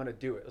better, so I'm going to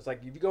do it. It's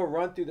like, if you go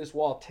run through this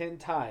wall 10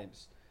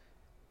 times,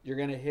 you're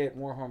going to hit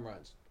more home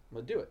runs. I'm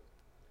going to do it,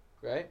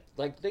 right?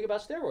 Like, think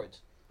about steroids.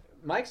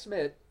 Mike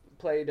Smith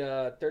played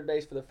third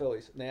base for the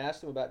Phillies, and they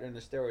asked him about during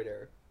the steroid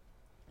era.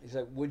 He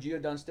said, would you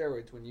have done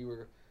steroids when you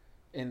were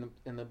in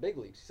the big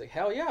leagues? He's like,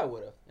 hell yeah, I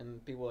would have.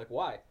 And people were like,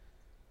 why?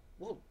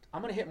 Well,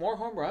 I'm going to hit more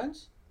home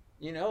runs.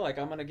 Like,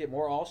 I'm going to get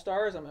more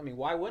all-stars. I mean,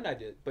 why wouldn't I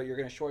do it? But you're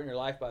going to shorten your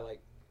life by,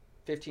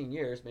 15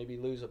 years, maybe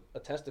lose a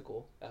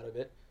testicle out of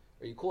it.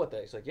 Are you cool with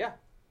that? He's like, yeah.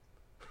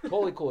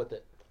 Totally cool with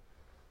it.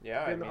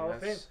 Yeah, I mean, Hall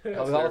of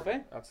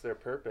Fame. That's their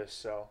purpose,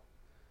 so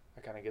I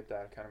kind of get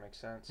that. It kind of makes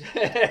sense.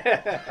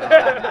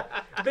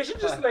 They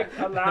should just,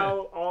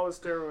 allow all the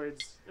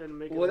steroids and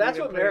make it... Well, that's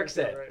what Merrick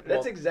said. Right?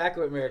 That's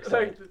exactly what Merrick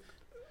said. That'd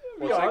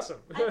be awesome.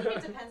 I think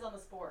it depends on the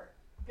sport.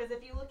 Because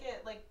if you look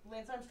at,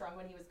 Lance Armstrong,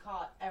 when he was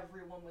caught,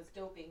 everyone was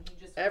doping.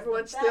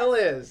 Everyone still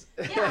is.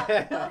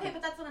 Yeah,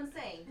 but that's what I'm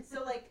saying.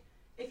 So,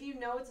 if you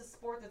know it's a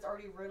sport that's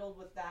already riddled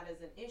with that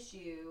as an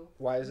issue,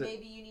 why is it?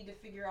 Maybe you need to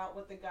figure out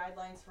what the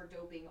guidelines for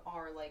doping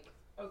are.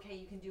 Okay,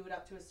 you can do it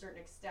up to a certain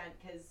extent,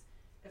 because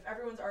if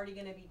everyone's already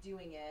going to be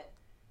doing it,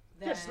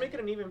 then... Yeah, just make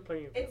it an even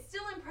playing field. It's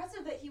still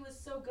impressive that he was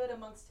so good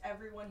amongst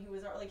everyone who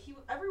was...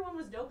 everyone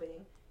was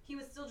doping. He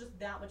was still just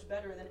that much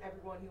better than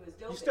everyone who was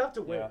doping. You still have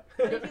to win. Yeah.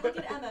 But if you look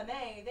at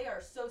MMA, they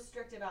are so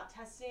strict about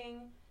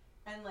testing,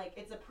 and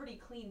it's a pretty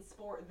clean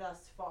sport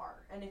thus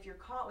far. And if you're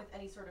caught with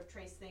any sort of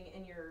trace thing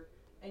in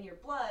your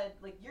blood,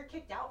 you're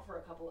kicked out for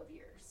a couple of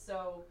years.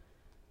 So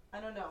I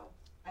don't know.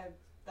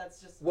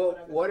 That's just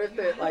what if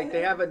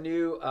they have a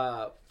new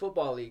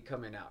football league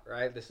coming out,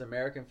 right? This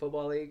American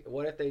Football League.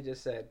 What if they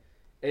just said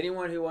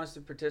anyone who wants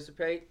to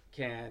participate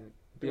can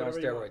be on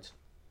steroids?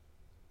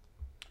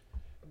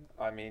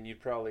 I mean, you'd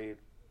probably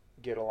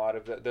get a lot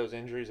of those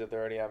injuries that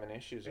they're already having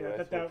issues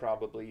with would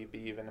probably be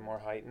even more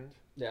heightened.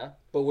 Yeah,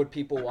 but would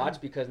people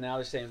watch? Because now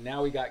they're saying,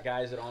 now we got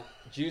guys that are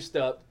juiced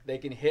up, they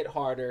can hit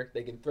harder,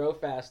 they can throw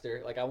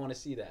faster. I want to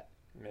see that.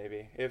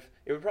 Maybe. It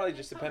would probably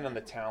just depend on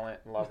the talent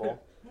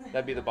level.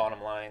 That'd be the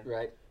bottom line.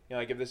 Right.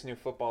 If this new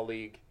football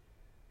league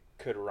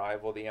could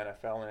rival the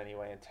NFL in any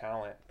way in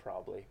talent,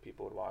 probably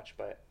people would watch.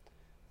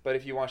 But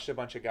if you watched a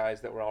bunch of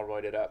guys that were all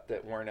roided up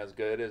that weren't as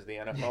good as the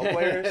NFL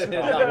players,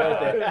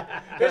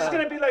 it's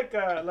gonna be like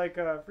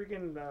a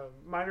freaking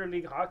minor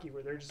league hockey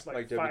where they're just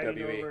fighting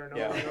WWE. over and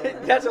over and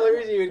over. That's the only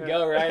reason you would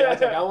go, right? I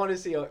was I want to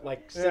see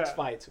 6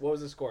 fights. What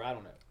was the score? I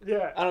don't know.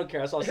 Yeah. I don't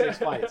care. I saw 6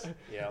 fights.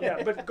 Yeah.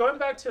 Yeah, but going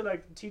back to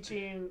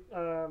teaching,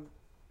 I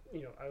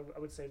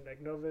would say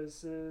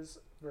novices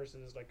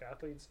versus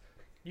athletes.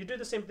 You do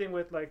the same thing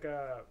with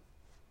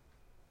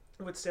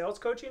with sales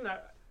coaching.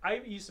 I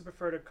used to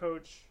prefer to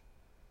coach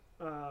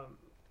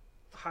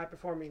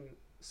high-performing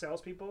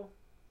salespeople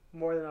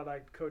more than I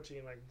liked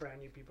coaching brand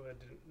new people that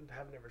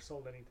have never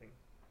sold anything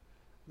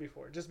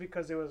before. Just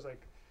because it was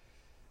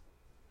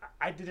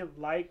I didn't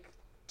like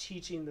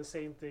teaching the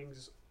same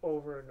things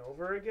over and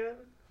over again,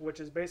 which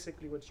is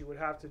basically what you would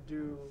have to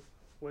do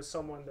with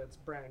someone that's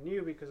brand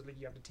new, because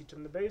you have to teach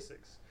them the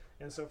basics.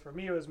 And so for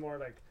me, it was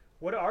more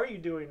what are you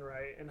doing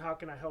right, and how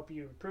can I help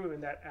you improve?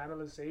 And that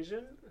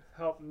analyzation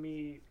helped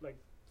me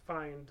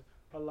find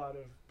a lot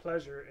of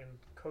pleasure in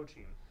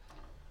coaching,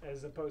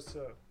 as opposed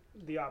to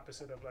the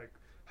opposite of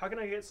how can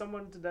I get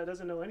someone that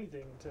doesn't know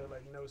anything to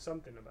know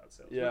something about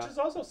sales, which is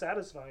also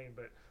satisfying,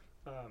 but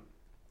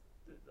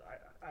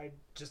I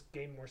just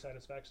gain more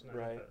satisfaction out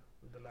of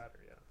the latter.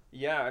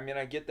 Yeah, I mean,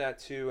 I get that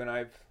too, and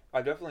I've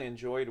definitely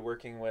enjoyed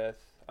working with,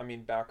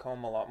 back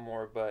home a lot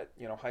more, but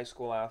high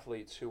school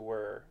athletes who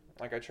were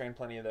I trained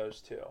plenty of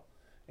those too,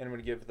 and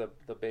would give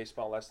the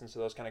baseball lessons to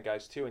those kind of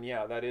guys too,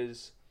 and that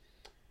is.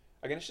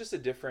 Again, it's just a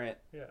different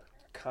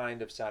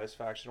kind of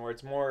satisfaction where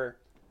it's more,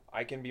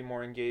 I can be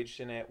more engaged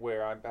in it,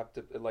 where I have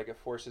to, it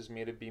forces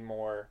me to be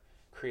more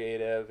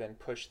creative and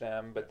push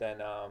them. But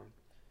then,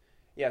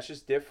 it's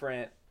just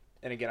different.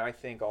 And again, I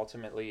think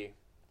ultimately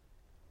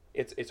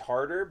it's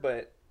harder,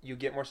 but you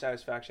get more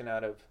satisfaction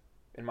out of,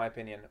 in my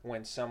opinion,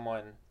 when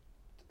someone,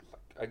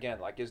 again,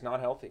 is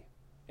not healthy.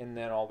 And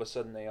then all of a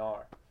sudden they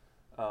are.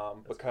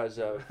 Because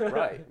of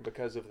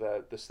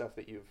the stuff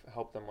that you've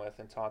helped them with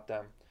and taught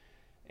them.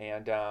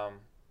 And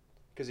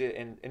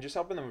and just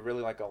helping them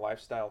really a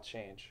lifestyle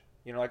change.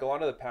 A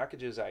lot of the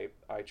packages I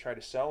try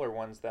to sell are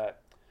ones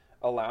that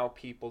allow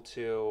people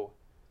to,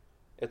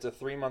 it's a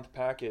 3-month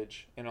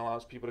package and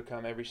allows people to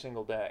come every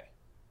single day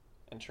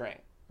and train.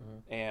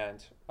 Mm-hmm.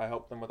 And I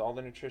help them with all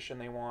the nutrition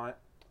they want,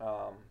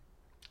 help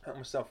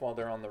them stuff while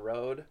they're on the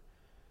road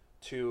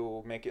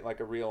to make it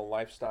a real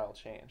lifestyle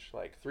change.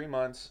 3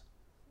 months,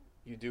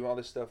 you do all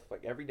this stuff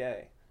every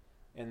day,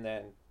 and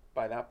then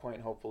by that point,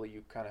 hopefully,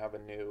 you kind of have a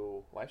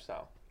new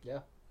lifestyle. Yeah.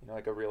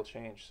 A real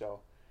change. So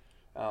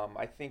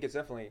I think it's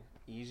definitely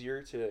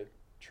easier to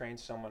train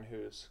someone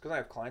who's, because I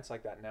have clients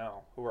like that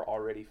now who are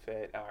already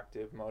fit,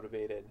 active,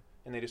 motivated,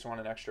 and they just want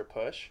an extra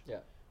push. Yeah.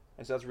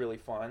 And so that's really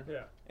fun.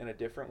 Yeah. In a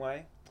different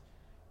way.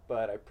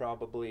 But I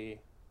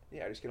probably,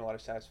 I just get a lot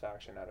of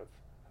satisfaction out of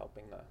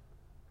helping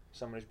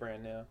someone who's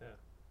brand new.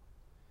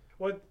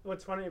 Yeah.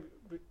 What's funny,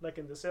 like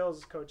in the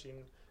sales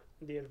coaching,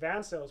 the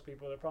advanced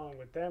salespeople, the problem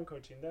with them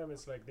coaching them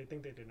is like they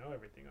think they know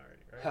everything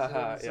already, right?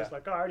 So it's just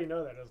like, oh, I already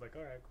know that. I was like,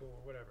 all right, cool,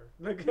 whatever.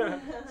 Like,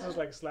 it's just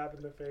like slap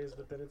in the face,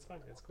 but then it's fine.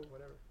 It's cool,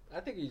 whatever. I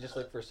think you just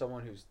look for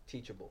someone who's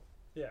teachable.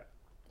 Yeah.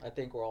 I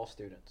think we're all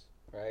students,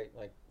 right?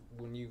 Like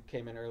when you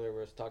came in earlier, we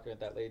were talking with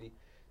that lady.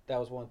 That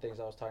was one of the things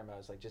I was talking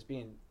about. Is like just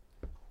being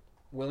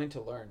willing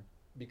to learn,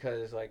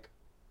 because like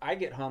I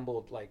get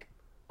humbled like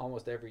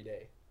almost every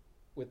day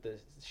with the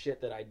shit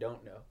that I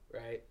don't know,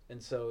 right?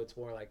 And so it's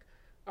more like,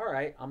 all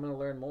right, I'm going to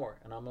learn more,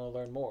 and I'm going to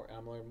learn more, and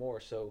I'm going to learn more.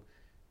 So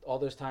all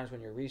those times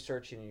when you're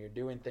researching and you're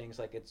doing things,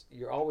 like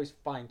you're always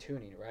fine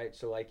tuning, right?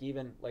 So like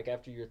even like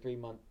after your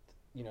 3-month,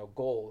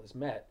 goal is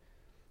met,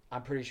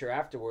 I'm pretty sure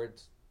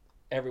afterwards,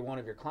 every one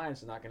of your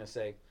clients is not going to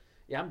say,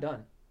 yeah, I'm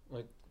done.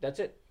 Like, that's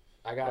it.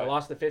 I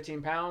lost the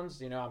 15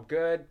 pounds, I'm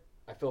good.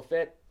 I feel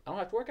fit. I don't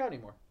have to work out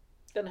anymore.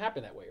 It doesn't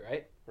happen that way,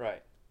 right?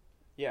 Right.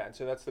 Yeah. And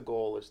so that's the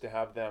goal, is to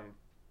have them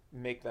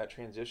make that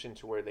transition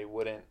to where they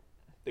wouldn't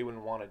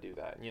want to do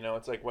that.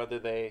 It's like whether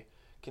they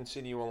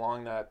continue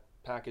along that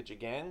package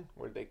again,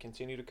 where they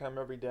continue to come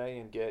every day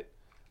and get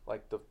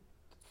like the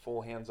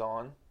full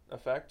hands-on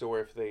effect, or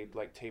if they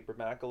like taper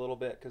back a little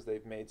bit because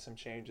they've made some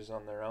changes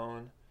on their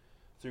own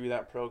through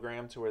that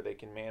program to where they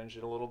can manage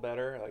it a little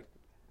better. Like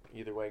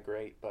either way,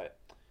 great. But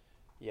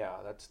yeah,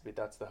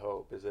 that's the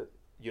hope, is that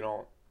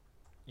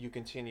you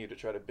continue to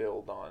try to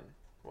build on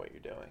what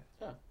you're doing.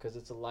 Yeah, because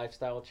it's a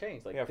lifestyle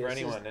change. Like for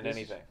anyone and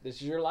anything. This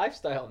is your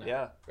lifestyle now.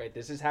 Yeah. Right.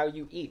 This is how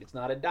you eat. It's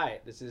not a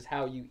diet. This is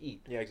how you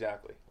eat. Yeah,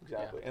 exactly.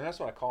 Yeah. And that's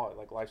what I call it,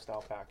 like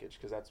lifestyle package,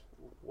 because that's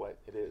what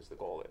it is. The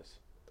goal is.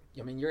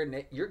 I mean,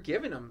 you're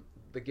giving them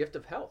the gift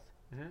of health.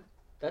 Mm-hmm.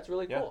 That's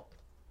really cool.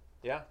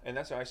 Yeah, and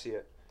that's how I see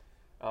it.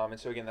 And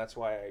so again, that's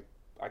why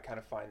I kind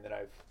of find that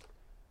I've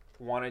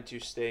wanted to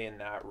stay in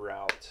that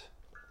route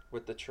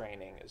with the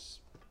training, is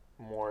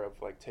more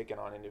of like taking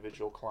on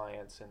individual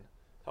clients and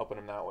helping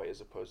them that way,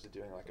 as opposed to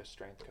doing like a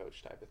strength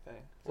coach type of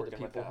thing. For the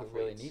people who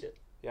really need it.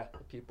 Yeah.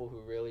 The people who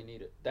really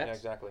need it. Yeah,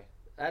 exactly.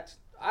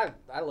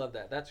 I love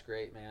that. That's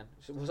great, man.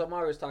 So I'm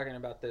always talking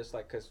about this,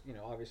 like, because,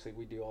 obviously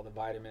we do all the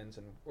vitamins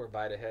and we're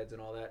Vita Heads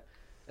and all that.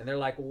 And they're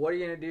like, well, what are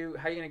you going to do?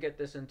 How are you going to get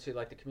this into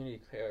like the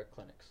community care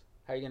clinics?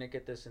 How are you going to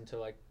get this into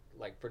like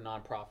for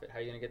nonprofit? How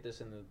are you going to get this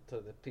to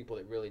the people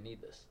that really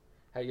need this?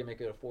 How are you going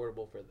to make it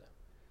affordable for them?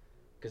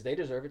 Because they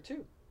deserve it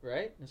too.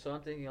 Right? And so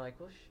I'm thinking like,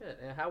 well, shit,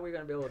 and how are we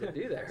going to be able to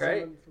do that,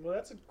 right? Well,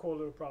 that's a cool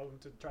little problem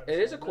to try to solve.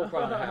 It is a cool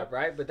problem to have,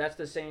 right? But that's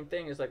the same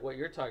thing as like what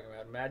you're talking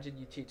about. Imagine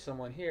you teach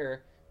someone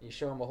here, you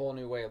show them a whole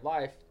new way of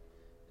life,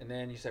 and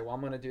then you say, well,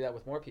 I'm going to do that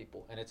with more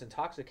people. And it's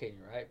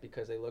intoxicating, right?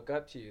 Because they look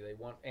up to you. They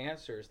want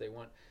answers.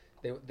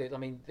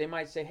 They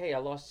might say, hey, I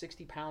lost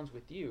 60 pounds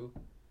with you.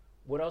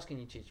 What else can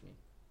you teach me?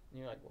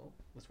 And you're like, well,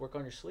 let's work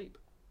on your sleep.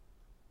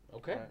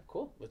 Okay, right.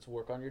 Cool. Let's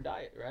work on your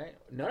diet, right?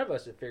 None of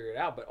us have figured it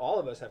out, but all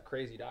of us have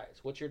crazy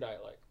diets. What's your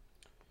diet like?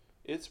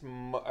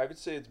 I would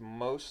say it's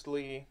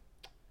mostly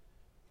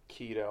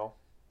keto.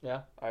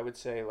 Yeah. I would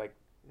say like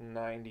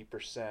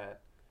 90%,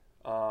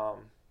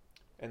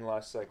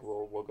 unless like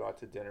we'll go out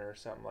to dinner or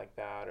something like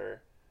that,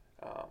 or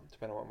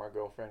depending on what my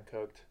girlfriend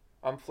cooked.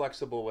 I'm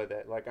flexible with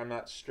it. Like I'm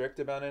not strict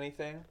about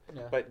anything,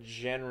 but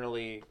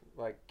generally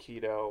like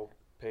keto,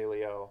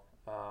 paleo,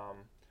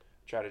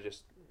 try to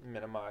just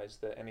minimize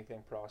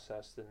anything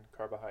processed and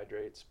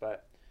carbohydrates,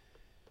 but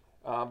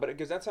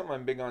because that's something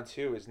I'm big on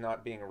too, is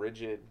not being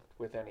rigid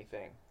with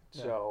anything.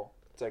 Yeah. So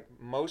it's like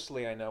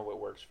mostly I know what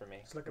works for me.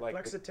 It's like a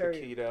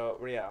flexitarian. The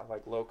keto,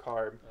 like low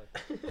carb.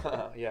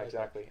 Yeah,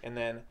 exactly. And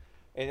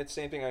it's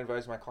the same thing I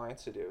advise my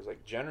clients to do, is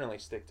like generally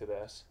stick to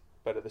this,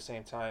 but at the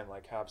same time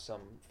like have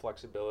some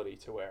flexibility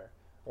to where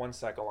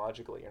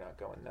psychologically you're not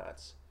going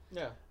nuts.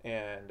 Yeah.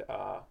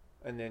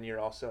 And then you're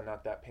also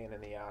not that pain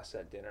in the ass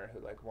at dinner who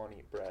like won't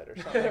eat bread or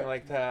something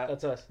like that.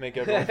 That's us. Make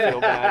everyone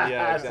feel bad.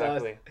 Yeah,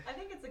 exactly. I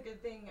think it's a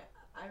good thing.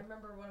 I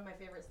remember one of my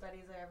favorite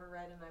studies I ever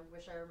read, and I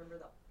wish I remember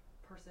the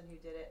person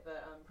who did it, but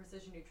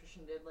Precision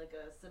Nutrition did like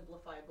a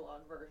simplified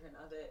blog version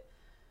of it,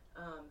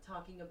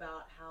 talking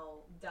about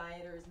how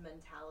dieters'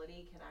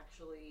 mentality can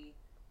actually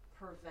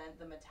prevent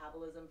the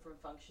metabolism from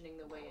functioning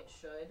the way it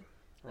should.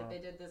 Like they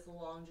did this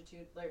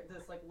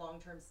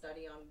long-term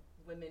study on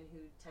women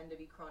who tend to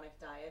be chronic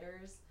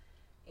dieters.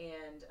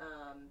 And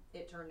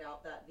it turned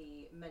out that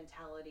the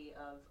mentality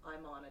of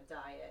I'm on a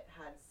diet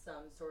had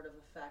some sort of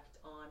effect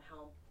on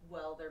how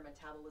well their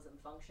metabolism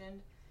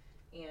functioned.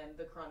 And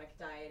the chronic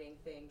dieting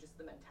thing, just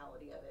the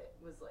mentality of it,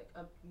 was like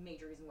a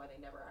major reason why they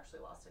never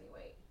actually lost any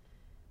weight.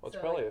 Well, it's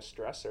probably a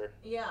stressor.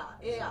 Yeah.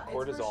 It's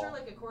for sure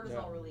like a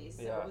cortisol release.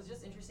 So it was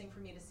just interesting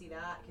for me to see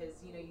that, because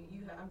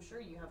I'm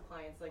sure you have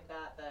clients like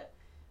that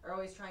are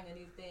always trying a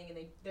new thing,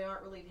 and they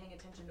aren't really paying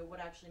attention to what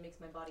actually makes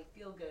my body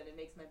feel good and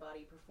makes my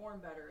body perform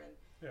better and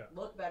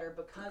look better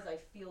because I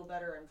feel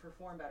better and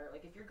perform better.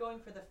 Like if you're going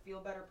for the feel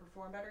better,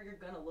 perform better, you're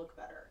gonna look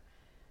better.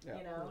 Yeah.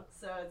 You know?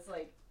 So it's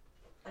like,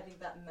 I think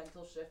that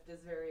mental shift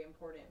is very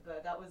important.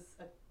 But that was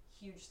a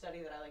huge study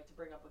that I like to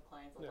bring up with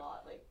clients a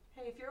lot. Like,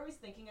 hey, if you're always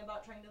thinking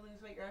about trying to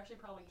lose weight, you're actually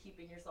probably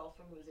keeping yourself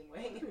from losing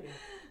weight.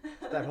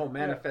 That whole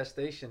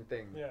manifestation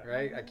thing,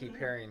 right? I keep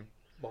hearing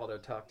Baldo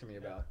talk to me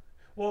about.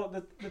 Well,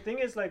 the thing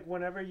is, like,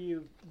 whenever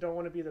you don't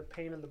want to be the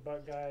pain in the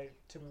butt guy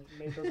to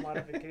make those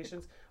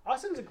modifications,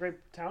 Austin's a great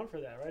town for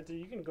that, right? So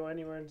you can go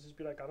anywhere and just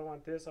be like, I don't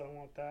want this, I don't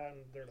want that,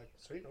 and they're like,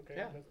 sweet, okay,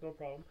 that's no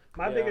problem.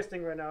 My biggest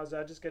thing right now is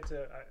I just get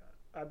to,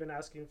 I've been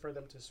asking for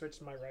them to switch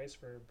my rice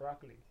for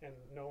broccoli, and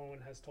no one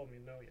has told me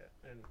no yet,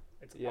 and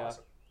it's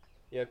awesome.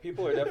 Yeah,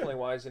 people are definitely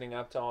wisening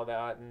up to all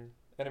that, and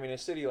I mean, a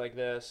city like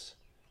this,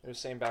 it was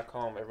same back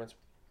home, everyone's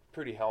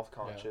pretty health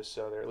conscious,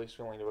 so they're at least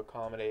willing to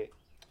accommodate.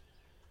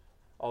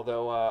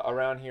 Although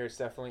around here, it's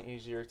definitely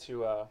easier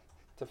to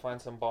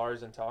find some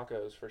bars and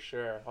tacos for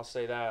sure. I'll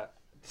say that.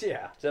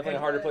 Yeah, it's definitely a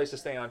harder place to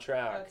stay on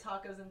track.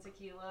 Tacos and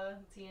tequila,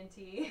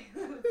 TNT.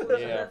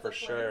 Yeah, for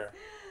sure.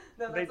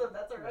 No,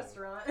 that's a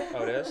restaurant.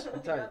 Oh, it is?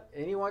 I'm telling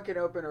you, anyone can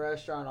open a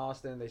restaurant in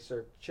Austin. They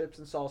serve chips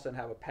and salsa and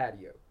have a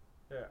patio.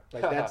 Yeah,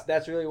 like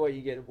that's really what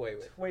you get away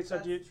with. Wait, so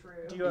do you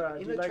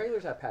even the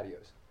trailers have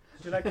patios?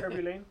 Do you like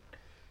Kirby Lane?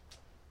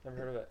 Never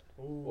heard of it.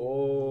 Ooh.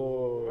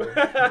 Oh.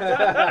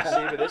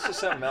 See, but this is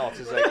something else.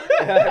 It's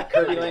like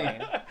Kirby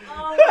Lane.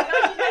 Oh my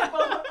gosh, you guys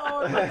both.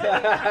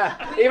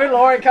 Oh, even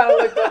Lauren kind of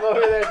looked up over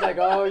there. It's like,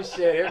 oh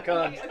shit, here it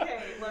comes.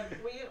 Okay, look,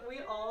 we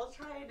all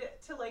tried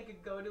to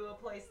like go to a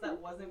place that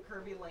wasn't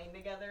Kirby Lane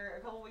together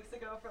a couple weeks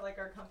ago for like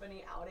our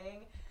company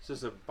outing. It's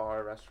just a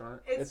bar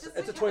restaurant. It's a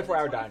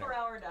 24-hour diner.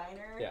 24-hour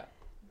diner. Yeah.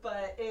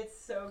 But it's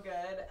so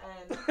good,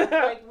 and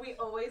like we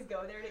always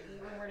go there to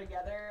eat when we're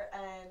together,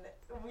 and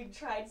we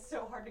tried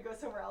so hard to go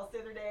somewhere else the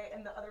other day,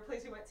 and the other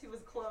place we went to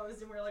was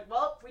closed, and we were like,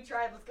 well, we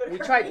tried, let's go to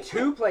Kirby. tried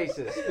 2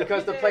 places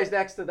because the place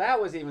next to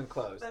that was even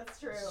closed. That's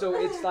true. So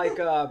it's like,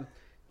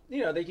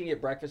 you know, they can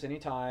get breakfast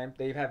anytime.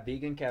 They have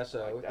vegan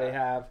queso. Like they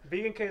have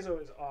vegan queso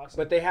is awesome.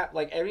 But they have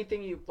like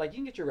everything you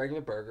can get your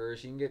regular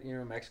burgers, you can get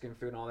Mexican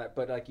food and all that.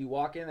 But like you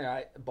walk in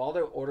there,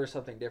 Baldo orders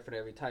something different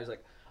every time. He's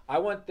like, I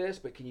want this,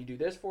 but can you do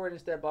this for it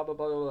instead? Blah blah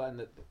blah blah. blah. And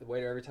the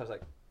waiter every time is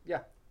like, yeah.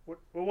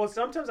 Well,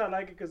 sometimes I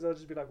like it because they'll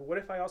just be like, well, what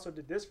if I also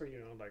did this for you?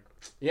 And I'm like,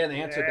 yeah. And the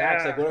answer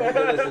back's like, what if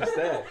we did this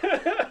instead?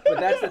 But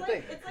that's the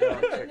thing.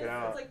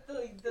 It's like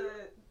the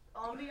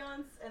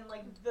ambiance and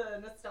like the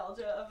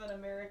nostalgia of an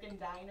American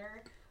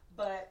diner.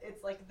 But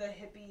it's like the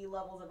hippie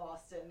levels of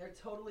Austin. They're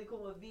totally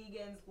cool with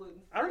vegans,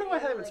 gluten-free. I don't know why I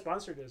haven't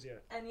sponsored us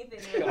yet. Anything.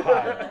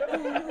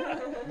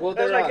 Well,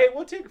 they're like, hey,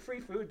 we'll take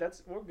free food.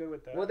 We're good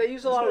with that. Well, they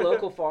use a lot of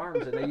local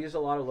farms and they use a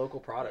lot of local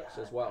products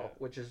as well,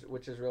 which is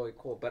really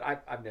cool. But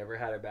I've never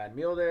had a bad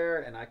meal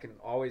there, and I can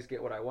always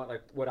get what I want.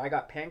 Like what I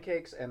got,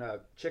 pancakes and a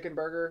chicken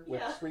burger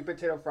with sweet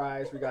potato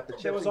fries. We got the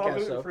chips and queso. It was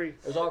all gluten-free.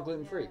 It was all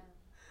gluten-free.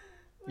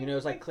 You know, it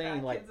was like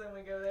clean, like. When we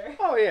go there.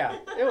 Oh yeah,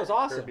 it was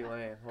awesome. Kirby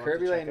Lane.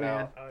 Kirby Lane,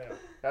 man. Oh yeah.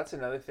 That's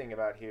another thing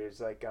about here is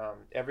like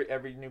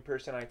every new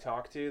person I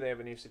talk to, they have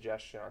a new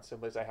suggestion on some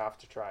place I have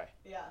to try.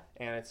 Yeah.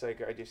 And it's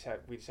like we just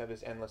have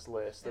this endless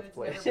list of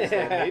places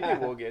that maybe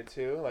we'll get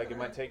to. Like it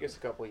might take us a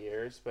couple of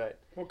years, but.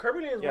 Well,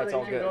 Kirby Lane is where you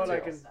can go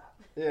like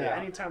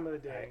any time of the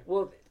day.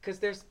 Well, because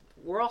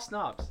we're all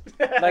snobs.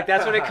 Like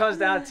that's what it comes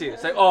down to.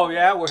 It's like, oh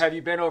yeah, well have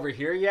you been over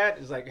here yet?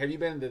 It's like, have you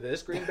been to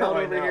this green belt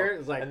over here?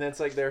 It's like, and then it's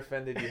like they're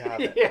offended you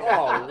haven't.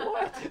 Oh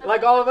what?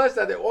 Like all of us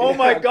said, oh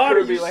my God,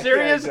 are you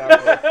serious? Yeah,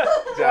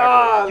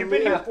 exactly. You've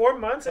been here 4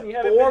 months and you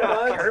haven't been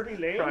to Kirby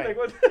Lane. Right. Like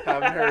what?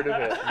 Haven't heard of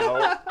it.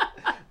 No.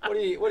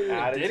 What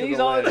are you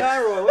Denny's all the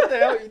time, or what the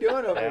hell are you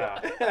doing over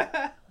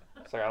there?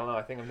 It's like I don't know.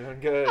 I think I'm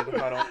doing good.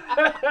 If I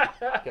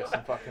don't get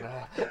some fucking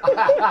up.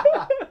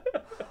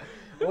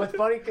 Well, it's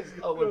funny because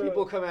when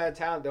people come out of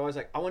town, they're always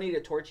like, I want to eat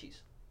at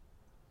Torchy's.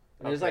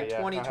 And there's like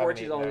 20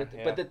 Torchy's all over.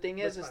 But the thing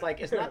is, it's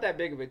like, it's not that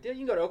big of a deal. You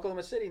can go to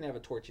Oklahoma City and they have a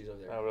Torchy's over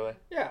there. Oh, really?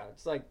 Yeah.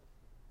 It's like,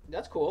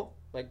 that's cool.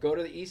 Like, go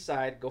to the east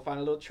side, go find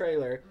a little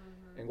trailer,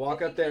 and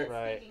walk up there.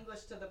 Right.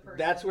 English to the person,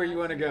 that's where you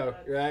want to go,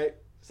 right?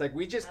 It's like,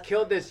 we just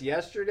killed this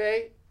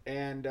yesterday,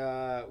 and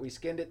we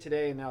skinned it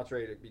today, and now it's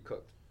ready to be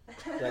cooked.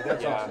 Like,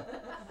 that's awesome.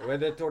 Where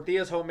the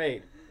tortilla's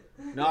homemade.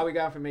 No, we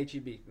got them from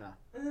H-E-B. Nah.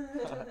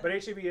 But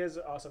H-E-B is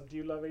awesome. Do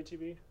you love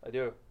H-E-B? I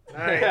do.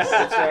 Nice.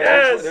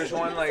 Yes. There's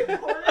one like.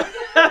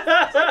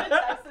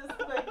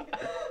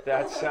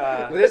 That's.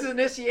 Well, this is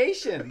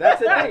initiation. That's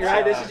the thing,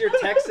 right? This is your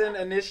Texan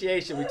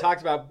initiation. We talked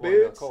about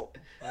boots.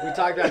 We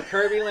talked about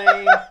Kirby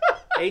Lane,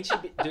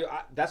 H-E-B. Dude,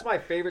 that's my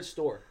favorite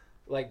store.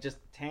 Like just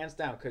hands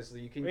down, because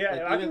you can. Yeah,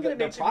 like, I even can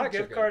get an products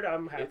gift card.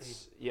 I'm happy.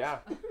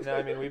 No,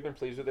 I mean we've been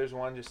pleased with. There's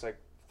one just like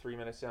 3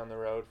 minutes down the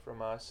road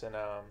from us, and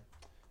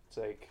it's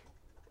like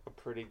a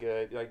pretty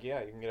good. Like you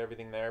can get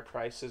everything there.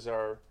 Prices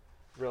are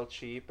real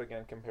cheap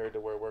again compared to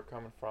where we're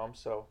coming from,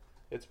 so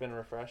it's been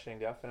refreshing,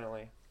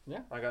 definitely.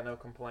 Yeah, I got no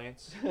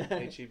complaints.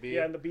 H-E-B.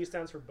 Yeah, and the B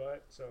stands for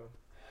butt, so.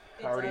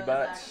 Hardy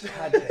butts.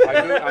 I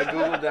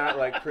googled that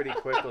like pretty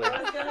quickly.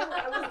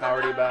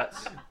 Hardy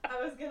butts.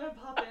 I was gonna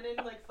pop in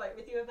and like fight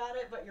with you about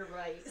it, but you're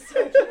right.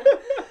 So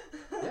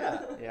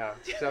yeah.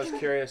 So I was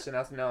curious, and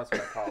now that's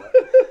what I call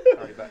it.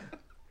 Hardy butt.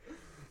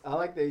 I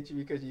like the HEB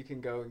because you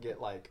can go and get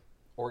like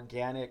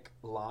organic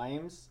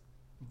limes,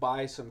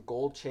 buy some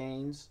gold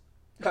chains,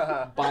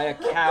 buy a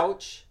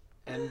couch,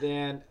 and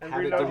then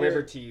have it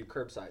delivered to you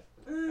curbside.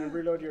 And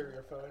reload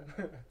your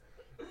phone.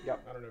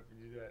 Yep. I don't know if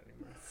you do that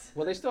anymore.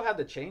 Well, they still have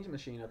the change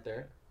machine up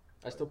there.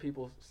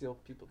 People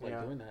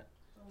like doing that.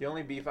 The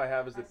only beef I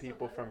have is the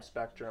people from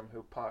Spectrum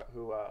who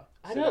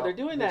I know they're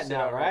doing that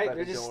now, right?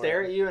 They just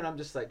stare at you, and I'm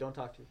just like, don't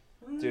talk to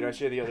you. Dude, I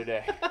showed the other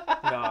day.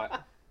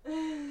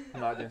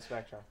 not doing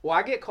Spectrum. Well,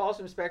 I get calls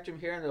from Spectrum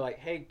here, and they're like,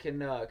 "Hey, can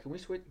we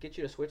get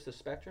you to switch to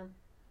Spectrum?"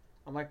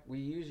 I'm like, "We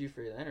use you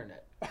for the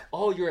internet."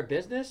 Oh, you're a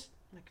business?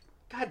 I'm like,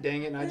 God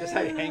dang it! And I just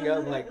had to hang up.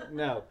 I'm like,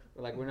 no,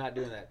 we're not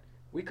doing that.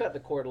 We cut the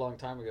cord a long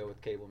time ago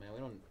with cable, man. We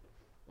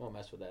don't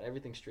mess with that.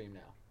 Everything's streamed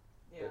now.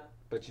 Yeah.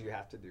 But you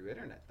have to do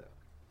internet though.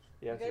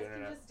 Yeah, you guys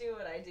can just do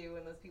what I do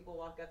when those people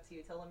walk up to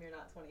you, tell them you're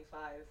not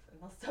 25,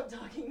 and they'll stop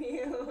talking to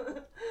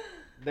you.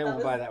 They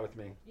won't buy that with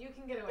me. You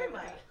can get away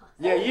with that.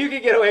 Yeah, you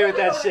can get away with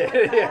that shit.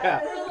 Yeah.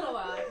 For a little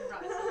while, I can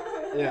probably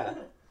see it. Yeah.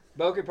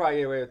 Bo could probably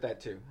get away with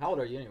that too. How old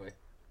are you anyway?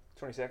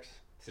 26.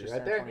 See,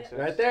 right there. 26.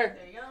 Right there.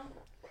 There you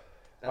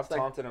go. I've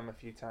taunted them a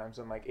few times.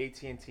 I'm like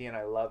AT&T, and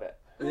I love it.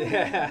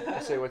 Yeah. I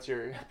say, what's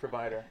your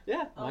provider?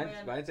 Yeah, Oh,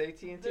 mine's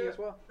AT&T as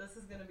well. This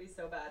is gonna be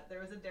so bad. There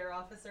was a DARE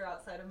officer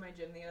outside of my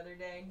gym the other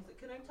day, and he's like,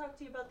 "Can I talk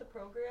to you about the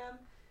program?"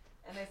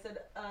 And I said,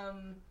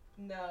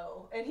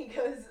 no. And he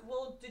goes,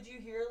 "Well, did you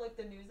hear like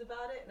the news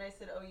about it?" And I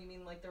said, "Oh, you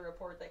mean like the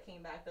report that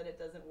came back that it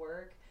doesn't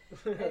work?"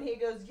 And he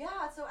goes,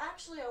 "Yeah, so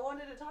actually I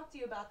wanted to talk to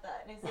you about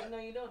that." And I said, "No,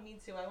 you don't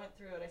need to. I went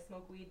through it. I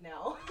smoke weed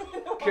now."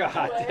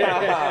 God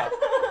damn.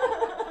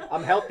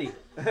 I'm healthy.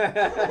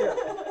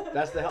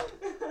 That's the health.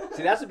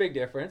 See, that's a big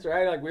difference,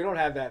 right? Like, we don't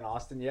have that in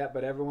Austin yet,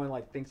 but everyone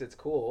like thinks it's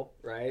cool,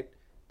 right?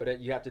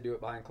 But you have to do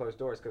it behind closed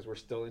doors because we're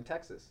still in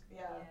Texas,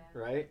 Yeah.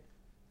 right?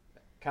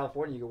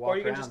 California, you can walk around. Or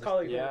you can just call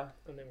it yeah,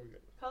 and then we're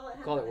good. Call it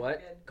hemp. Call it and what?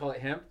 you're good. Call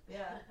it hemp?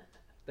 Yeah.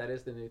 That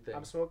is the new thing.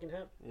 I'm smoking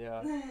hemp.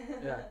 yeah.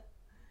 Yeah.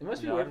 It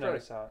must be No, weird I've for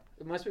noticed that.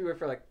 it must be weird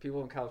for like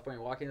people in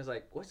California walking. It's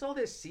like, what's all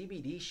this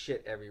CBD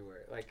shit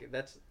everywhere? Like,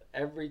 that's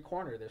every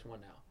corner. There's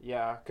one now.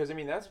 Yeah, because I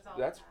mean that's That's all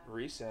that's we have.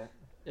 recent.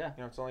 Yeah.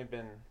 You know, it's only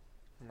been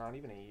not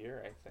even a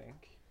year, I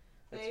think.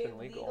 It's They been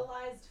legal.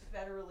 legalized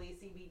federally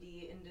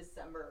CBD in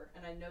December,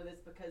 and I know this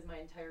because my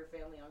entire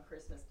family on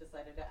Christmas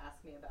decided to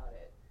ask me about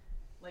it.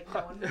 Like,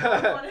 no one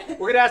wanted.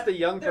 We're gonna ask the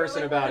young They were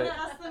person like, about we're it.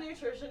 gonna ask the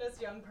nutritionist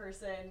young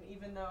person,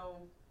 even though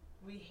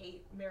we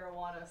hate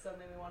marijuana.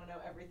 Suddenly, we want to know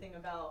everything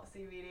about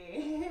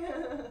CBD.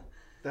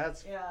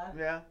 That's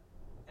yeah.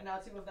 And now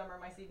 2 of them are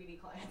my CBD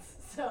clients.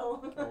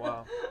 So. Oh,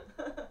 wow.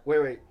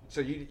 Wait.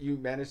 So you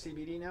manage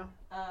CBD now?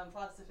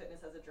 Philosophy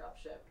Fitness has a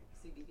dropship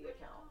CBD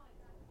account.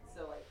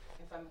 So like,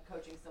 if I'm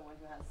coaching someone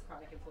who has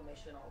chronic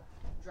inflammation, I'll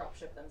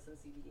dropship them some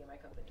CBD, and my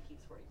company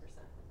keeps 40%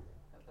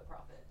 of the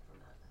profit from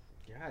that.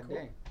 God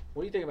dang.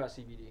 What do you think about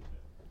CBD?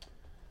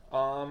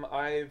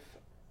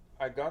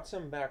 I got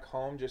some back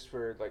home just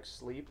for like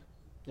sleep.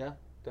 Yeah.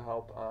 To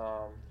help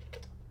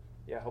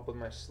help with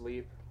my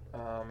sleep.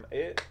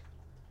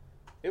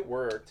 It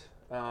worked.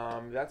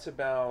 That's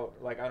about,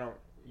 like, I don't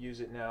use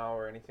it now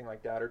or anything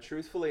like that. Or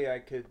truthfully, I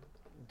could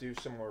do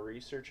some more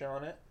research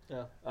on it.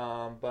 Yeah.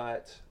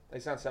 But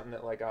it's not something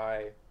that like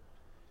I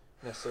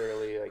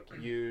necessarily like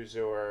use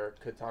or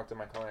could talk to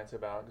my clients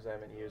about because I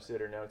haven't used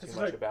it or know too It's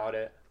much like- about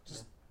it.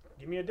 Just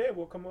give me a day.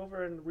 We'll come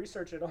over and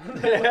research it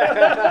on.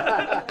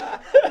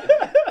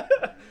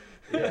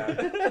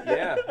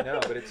 Yeah, no,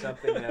 but it's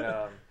something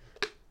that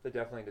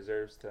definitely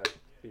deserves to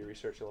be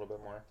researched a little bit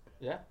more.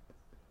 Yeah.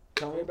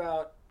 Tell me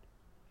about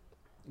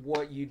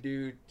what you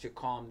do to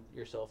calm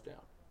yourself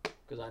down.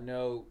 Because I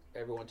know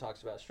everyone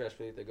talks about stress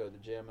relief. They go to the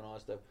gym and all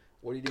that stuff.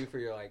 What do you do for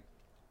your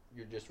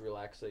just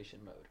relaxation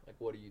mode? Like,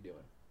 what are you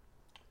doing?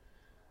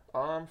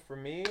 For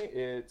me,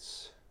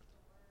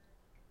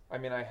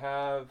 I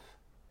have,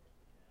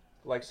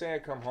 like, say I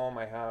come home,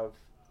 I have,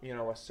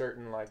 a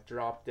certain, like,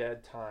 drop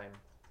dead time,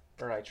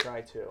 or I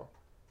try to,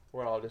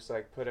 where I'll just,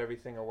 like, put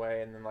everything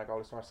away, and then, like, I'll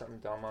just watch something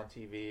dumb on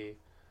TV,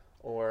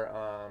 or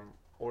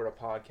a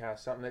podcast,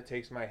 something that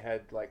takes my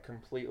head, like,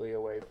 completely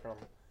away from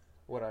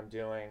what I'm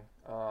doing,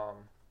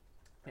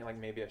 like,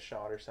 maybe a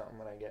shot or something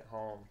when I get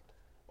home,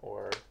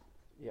 or,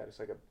 yeah, just,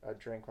 like, a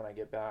drink when I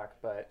get back,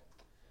 but,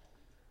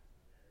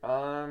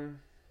 I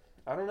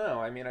don't know.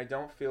 I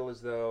don't feel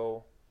as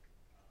though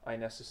I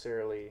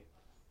necessarily,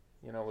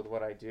 with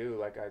what I do,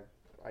 like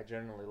I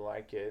generally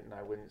like it, and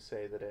I wouldn't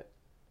say that it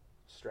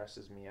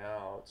stresses me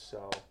out.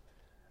 So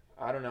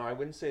I don't know. I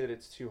wouldn't say that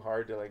it's too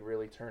hard to like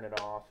really turn it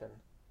off and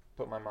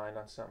put my mind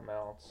on something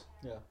else.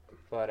 Yeah.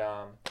 But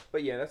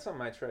yeah, that's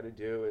something I try to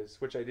do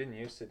which I didn't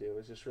used to do,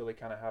 is just really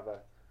kind of have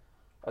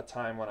a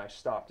time when I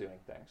stop doing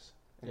things.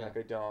 And Yeah. like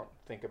I don't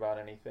think about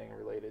anything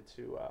related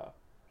to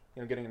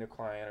getting a new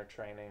client or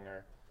training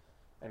or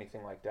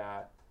anything like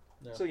that.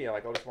 Yeah. So yeah,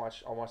 like I'll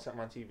watch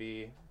something on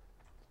TV,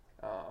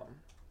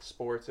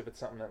 sports if it's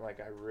something that like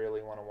I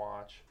really want to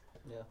watch.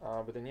 Yeah.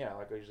 But then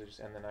I usually just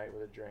end the night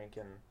with a drink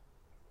and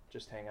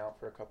just hang out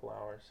for a couple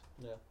hours.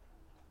 Yeah.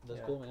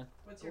 That's cool, man.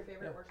 What's your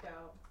favorite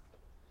workout?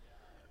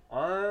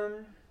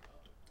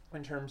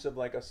 In terms of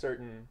like a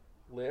certain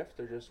lift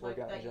or just like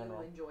workout that in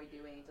general? You enjoy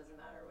doing. It doesn't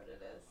matter what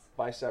it is.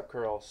 Bicep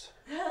curls.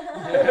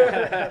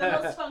 The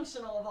most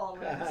functional of all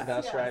lifts.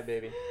 That's right,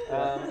 baby.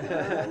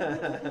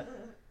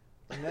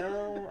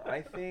 No,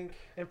 I think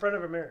in front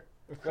of a mirror.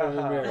 In front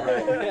of the mirror,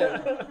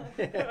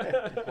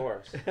 right? Of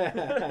course.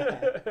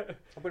 I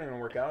wouldn't even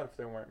work out if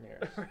there weren't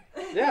mirrors.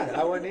 Yeah,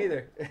 I wouldn't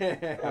either.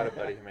 I had a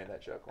buddy who made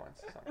that joke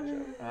once. It's not a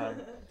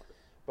joke.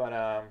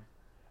 But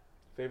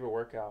favorite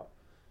workout,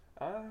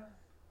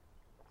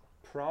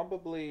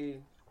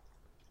 probably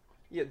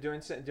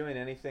doing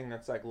anything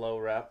that's like low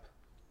rep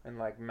and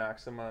like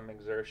maximum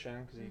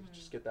exertion because you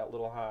just get that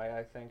little high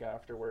I think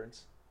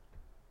afterwards.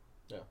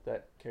 Yeah.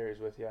 That carries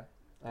with you.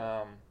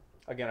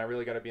 Again, I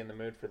really got to be in the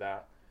mood for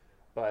that.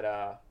 But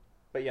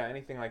yeah,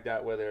 anything like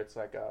that, whether it's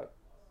like a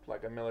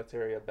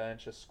military, a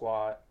bench, a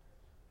squat,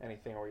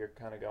 anything where you're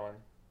kind of going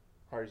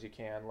hard as you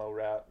can, low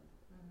rep,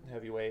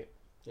 heavy weight.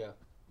 Yeah.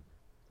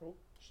 Cool.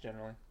 Just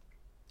generally.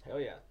 Hell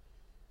yeah.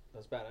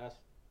 That's badass.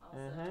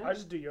 Awesome. I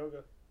just do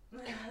yoga.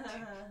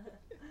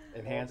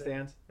 And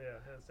handstands? Yeah,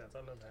 handstands. I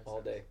love handstands.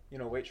 All day. You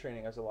know, weight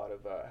training has a lot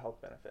of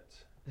health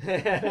benefits.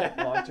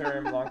 long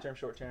term,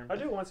 short term. I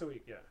do it once a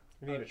week, yeah.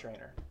 You need a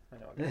trainer. I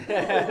know.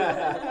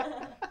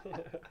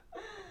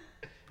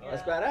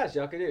 That's badass.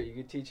 Y'all could do it. You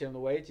could teach him the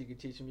weights. You could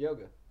teach him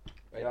yoga.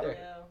 Right there.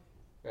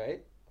 Yeah.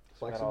 Right?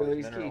 Flexibility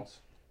is key.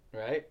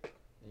 Right?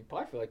 You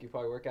probably feel like you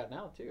probably work out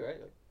now too,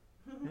 right? Like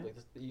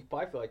you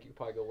probably feel like you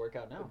probably go work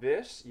out now.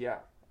 This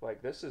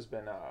has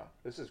been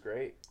this is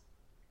great.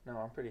 No,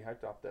 I'm pretty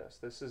hyped off this.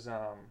 This is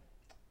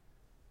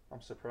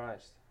I'm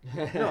surprised.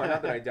 No,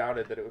 not that I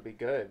doubted that it would be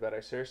good, but I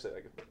seriously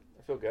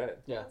I feel good.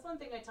 Yeah. That's one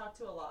thing I talk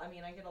to a lot. I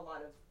mean, I get a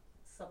lot of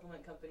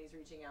supplement companies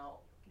reaching out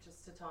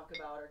just to talk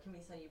about, or can we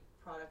send you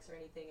products or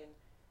anything? And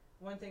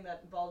one thing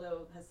that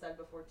Baldo has said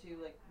before too,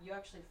 like you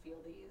actually feel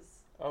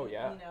these. Oh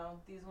yeah. You know,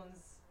 these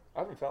ones. I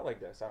haven't felt like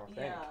this. I don't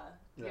think.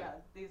 Yeah.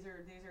 These are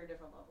a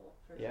different level.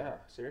 For sure. Yeah,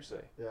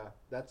 seriously. Yeah,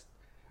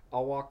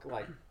 I'll walk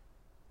like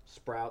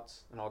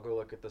Sprouts and I'll go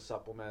look at the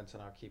supplements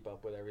and I'll keep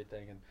up with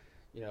everything. And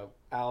you know,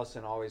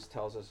 Allison always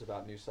tells us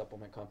about new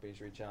supplement companies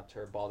reaching out to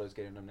her. Baldo's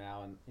getting them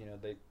now, and you know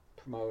they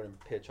promote and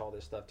pitch all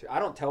this stuff too. I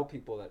don't tell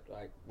people that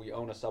like we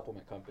own a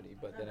supplement company,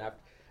 but then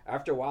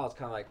after a while it's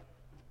kind of like.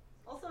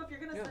 Also, if you're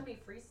gonna send me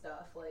free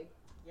stuff, like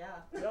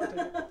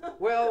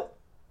Well,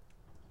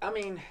 I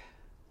mean,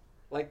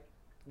 like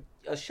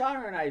a shot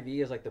or an IV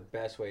is like the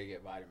best way to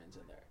get vitamins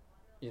in there,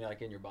 you know,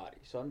 like in your body.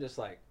 So I'm just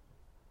like,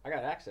 I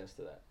got access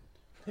to that.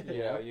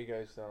 Yeah, you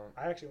guys don't.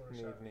 I actually want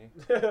to need me.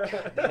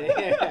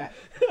 Yeah.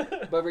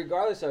 But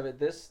regardless of it,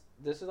 this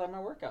is like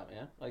my workout,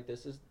 man. Like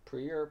this is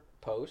pre or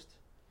post,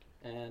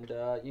 and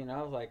you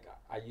know, like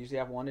I usually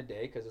have one a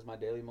day because it's my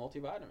daily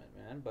multivitamin,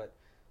 man. But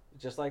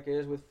just like it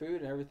is with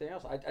food and everything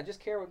else, I just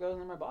care what goes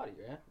in my body,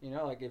 man. You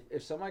know, like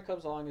if somebody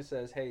comes along and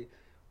says, "Hey,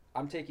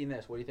 I'm taking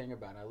this. What do you think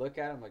about it?" And I look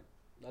at it, I'm like,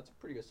 "That's a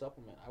pretty good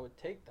supplement. I would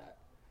take that."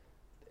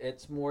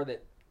 It's more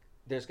that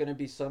there's going to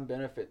be some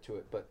benefit to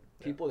it, but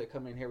people that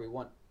come in here, they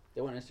want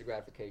instant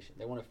gratification.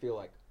 They want to feel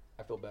like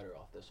I feel better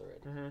off this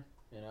already.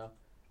 Mm-hmm. You know,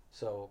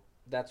 so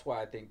that's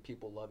why I think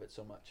people love it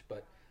so much.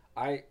 But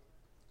like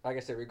I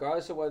said,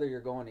 regardless of whether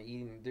you're going to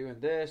eating, doing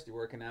this, you're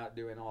working out,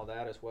 doing all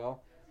that as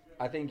well,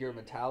 I think your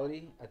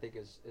mentality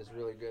is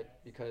really good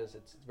because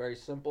it's very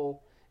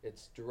simple.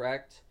 It's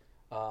direct.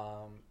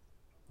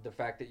 The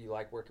fact that you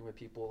like working with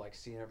people, like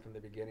seeing it from the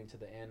beginning to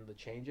the end, the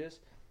changes,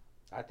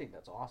 I think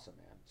that's awesome,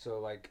 man. So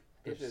like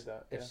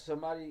if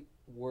somebody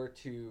were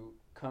to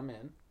come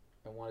in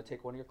and want to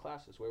take one of your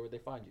classes, where would they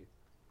find you?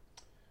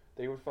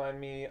 They would find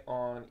me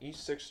on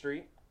East 6th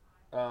Street,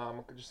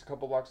 just a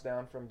couple blocks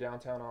down from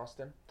downtown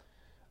Austin.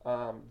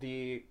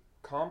 The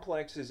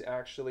complex is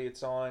actually,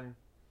 the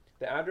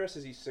address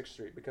is East 6th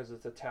Street because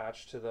it's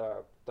attached to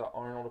the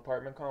Arnold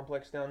apartment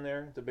complex down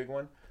there, the big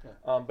one.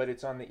 Yeah. But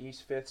it's on the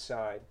East 5th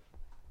side.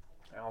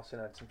 Allison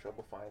had some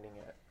trouble finding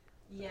it.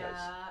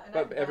 Yeah,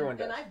 but everyone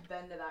does. And I've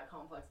been to that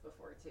complex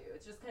before too.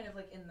 It's just kind of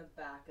like in the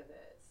back of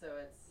it, so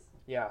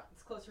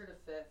it's closer to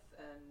 5th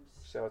and.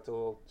 So it's a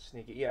little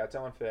sneaky. Yeah, it's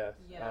on 5th.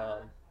 Yeah.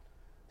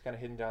 It's kind of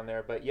hidden down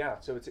there, but yeah.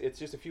 So it's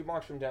just a few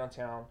blocks from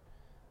downtown.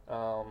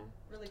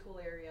 Really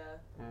cool area.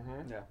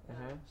 Mm-hmm. Yeah.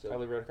 Mm-hmm. So I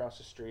live right across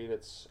the street.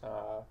 It's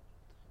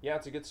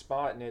it's a good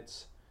spot, and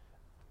it's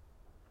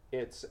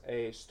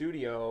a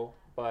studio,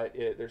 but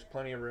there's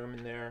plenty of room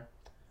in there.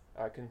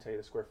 I couldn't tell you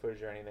the square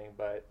footage or anything,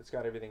 but it's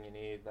got everything you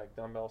need, like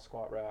dumbbell,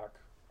 squat rack,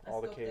 all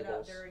the cables. I scoped it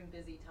out during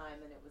busy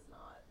time, and it was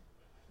not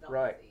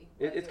right.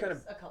 busy. It's kind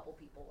of a couple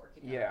people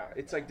working. Yeah,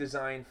 it's like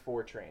designed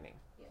for training.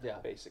 Yeah,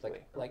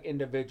 basically like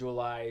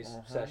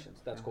individualized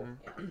sessions. That's cool.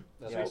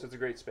 Yeah. So it's a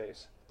great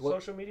space.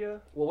 Social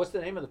media. Well, what's the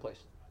name of the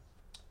place?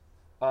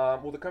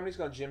 Well, the company's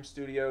called Gym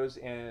Studios,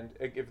 and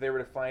if they were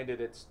to find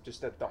it, it's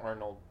just at the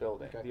Arnold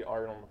building, the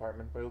Arnold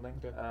apartment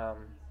building. Okay.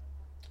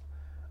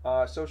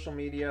 Social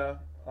media,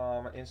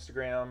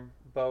 Instagram,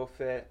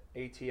 BowFit,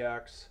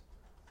 ATX,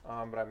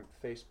 but I'm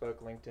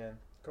Facebook, LinkedIn.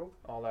 Cool.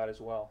 All that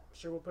as well.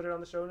 Sure, we'll put it on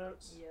the show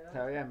notes. Yeah.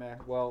 Hell yeah, man.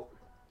 Well,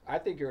 I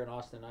think you're an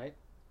Austinite,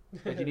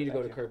 but you need to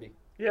go to Kirby.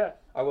 Yeah.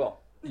 I will.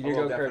 You need to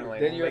go to Kirby.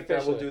 Then you're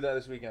official. We'll do that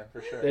this weekend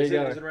for sure. There you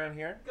go. Is it around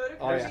here? Go to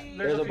Kirby. Oh, yeah.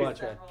 There's a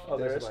bunch, man. Oh,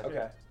 there is? a bunch.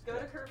 Okay. Go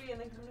to Kirby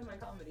and then come to my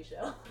comedy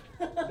show.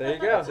 There you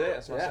go. That's it.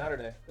 That's my Yeah.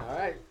 Saturday. All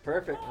right.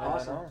 Perfect.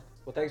 Awesome. Right on.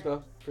 Well, thanks,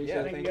 Bo. Appreciate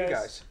Yeah, it. thank you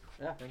guys.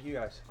 Yeah. Thank you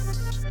guys.